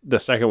with the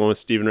second one with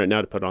Steven right now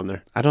to put on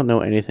there. I don't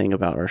know anything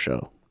about our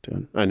show,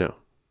 dude. I know.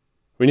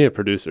 We need a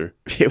producer.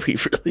 Yeah, we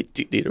really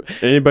do need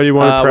a... Anybody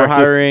want to practice?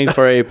 We're hiring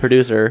for a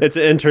producer. It's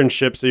an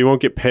internship, so you won't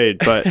get paid,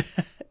 but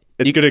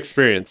it's good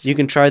experience. You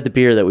can try the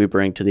beer that we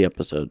bring to the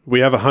episode.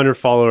 We have 100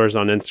 followers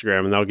on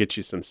Instagram, and that'll get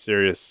you some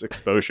serious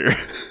exposure.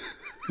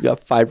 You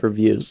got 5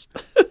 reviews.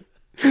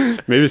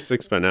 Maybe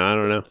 6 by now. I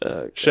don't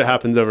know. Shit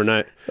happens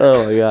overnight.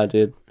 Oh, my God,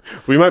 dude.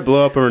 We might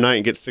blow up overnight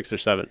and get 6 or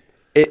 7.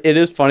 It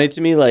is funny to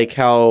me, like,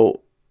 how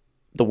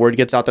the word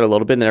gets out there a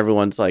little bit, and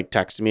everyone's, like,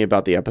 texting me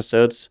about the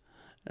episodes.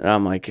 And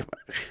I'm like,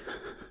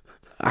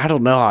 I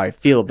don't know how I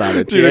feel about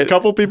it, dude. A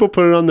couple people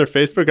put it on their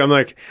Facebook. I'm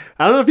like,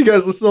 I don't know if you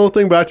guys listen to the whole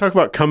thing, but I talk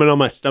about coming on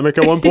my stomach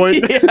at one point.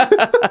 Is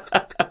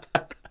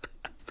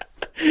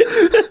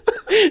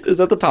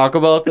that the Taco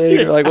Bell thing?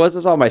 You're like, what's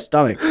this on my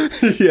stomach?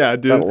 Yeah,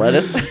 dude. Is that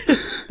lettuce?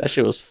 That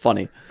shit was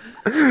funny.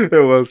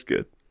 It was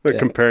good. Like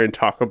comparing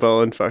Taco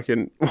Bell and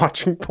fucking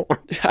watching porn.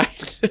 I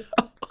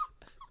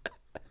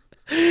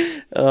know.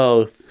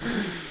 Oh.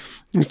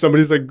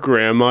 Somebody's like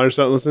grandma or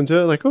something listening to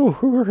it, like, oh,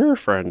 who are her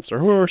friends, or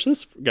who are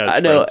this guy's friends? I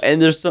know,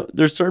 and there's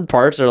certain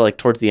parts that are like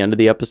towards the end of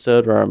the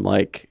episode where I'm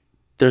like,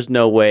 there's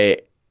no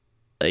way,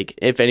 like,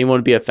 if anyone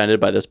would be offended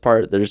by this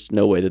part, there's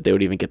no way that they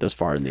would even get this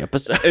far in the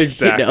episode.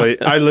 Exactly. You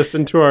know? I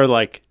listened to our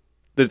like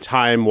the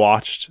time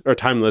watched or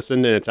time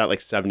listened, and it's at like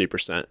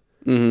 70%.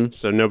 Mm-hmm.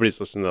 So nobody's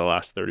listened to the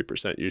last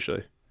 30%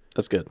 usually.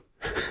 That's good.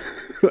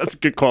 That's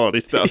good quality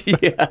stuff.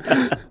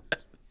 Yeah.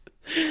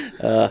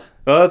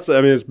 Well,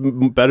 it's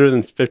better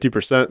than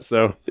 50%.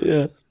 So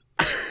yeah.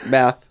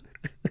 Math.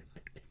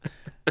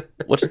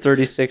 What's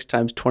 36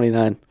 times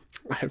 29?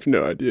 I have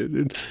no idea,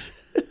 dude.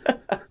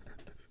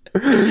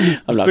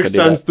 I'm not 6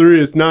 times 3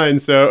 is 9.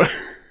 So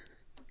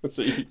that's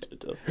what you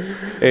did.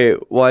 Hey,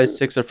 why is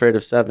 6 afraid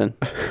of 7?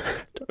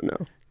 Don't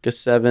know. Because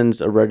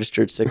 7's a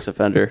registered 6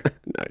 offender.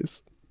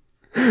 Nice.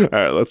 All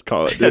right, let's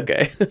call it, dude.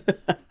 Okay.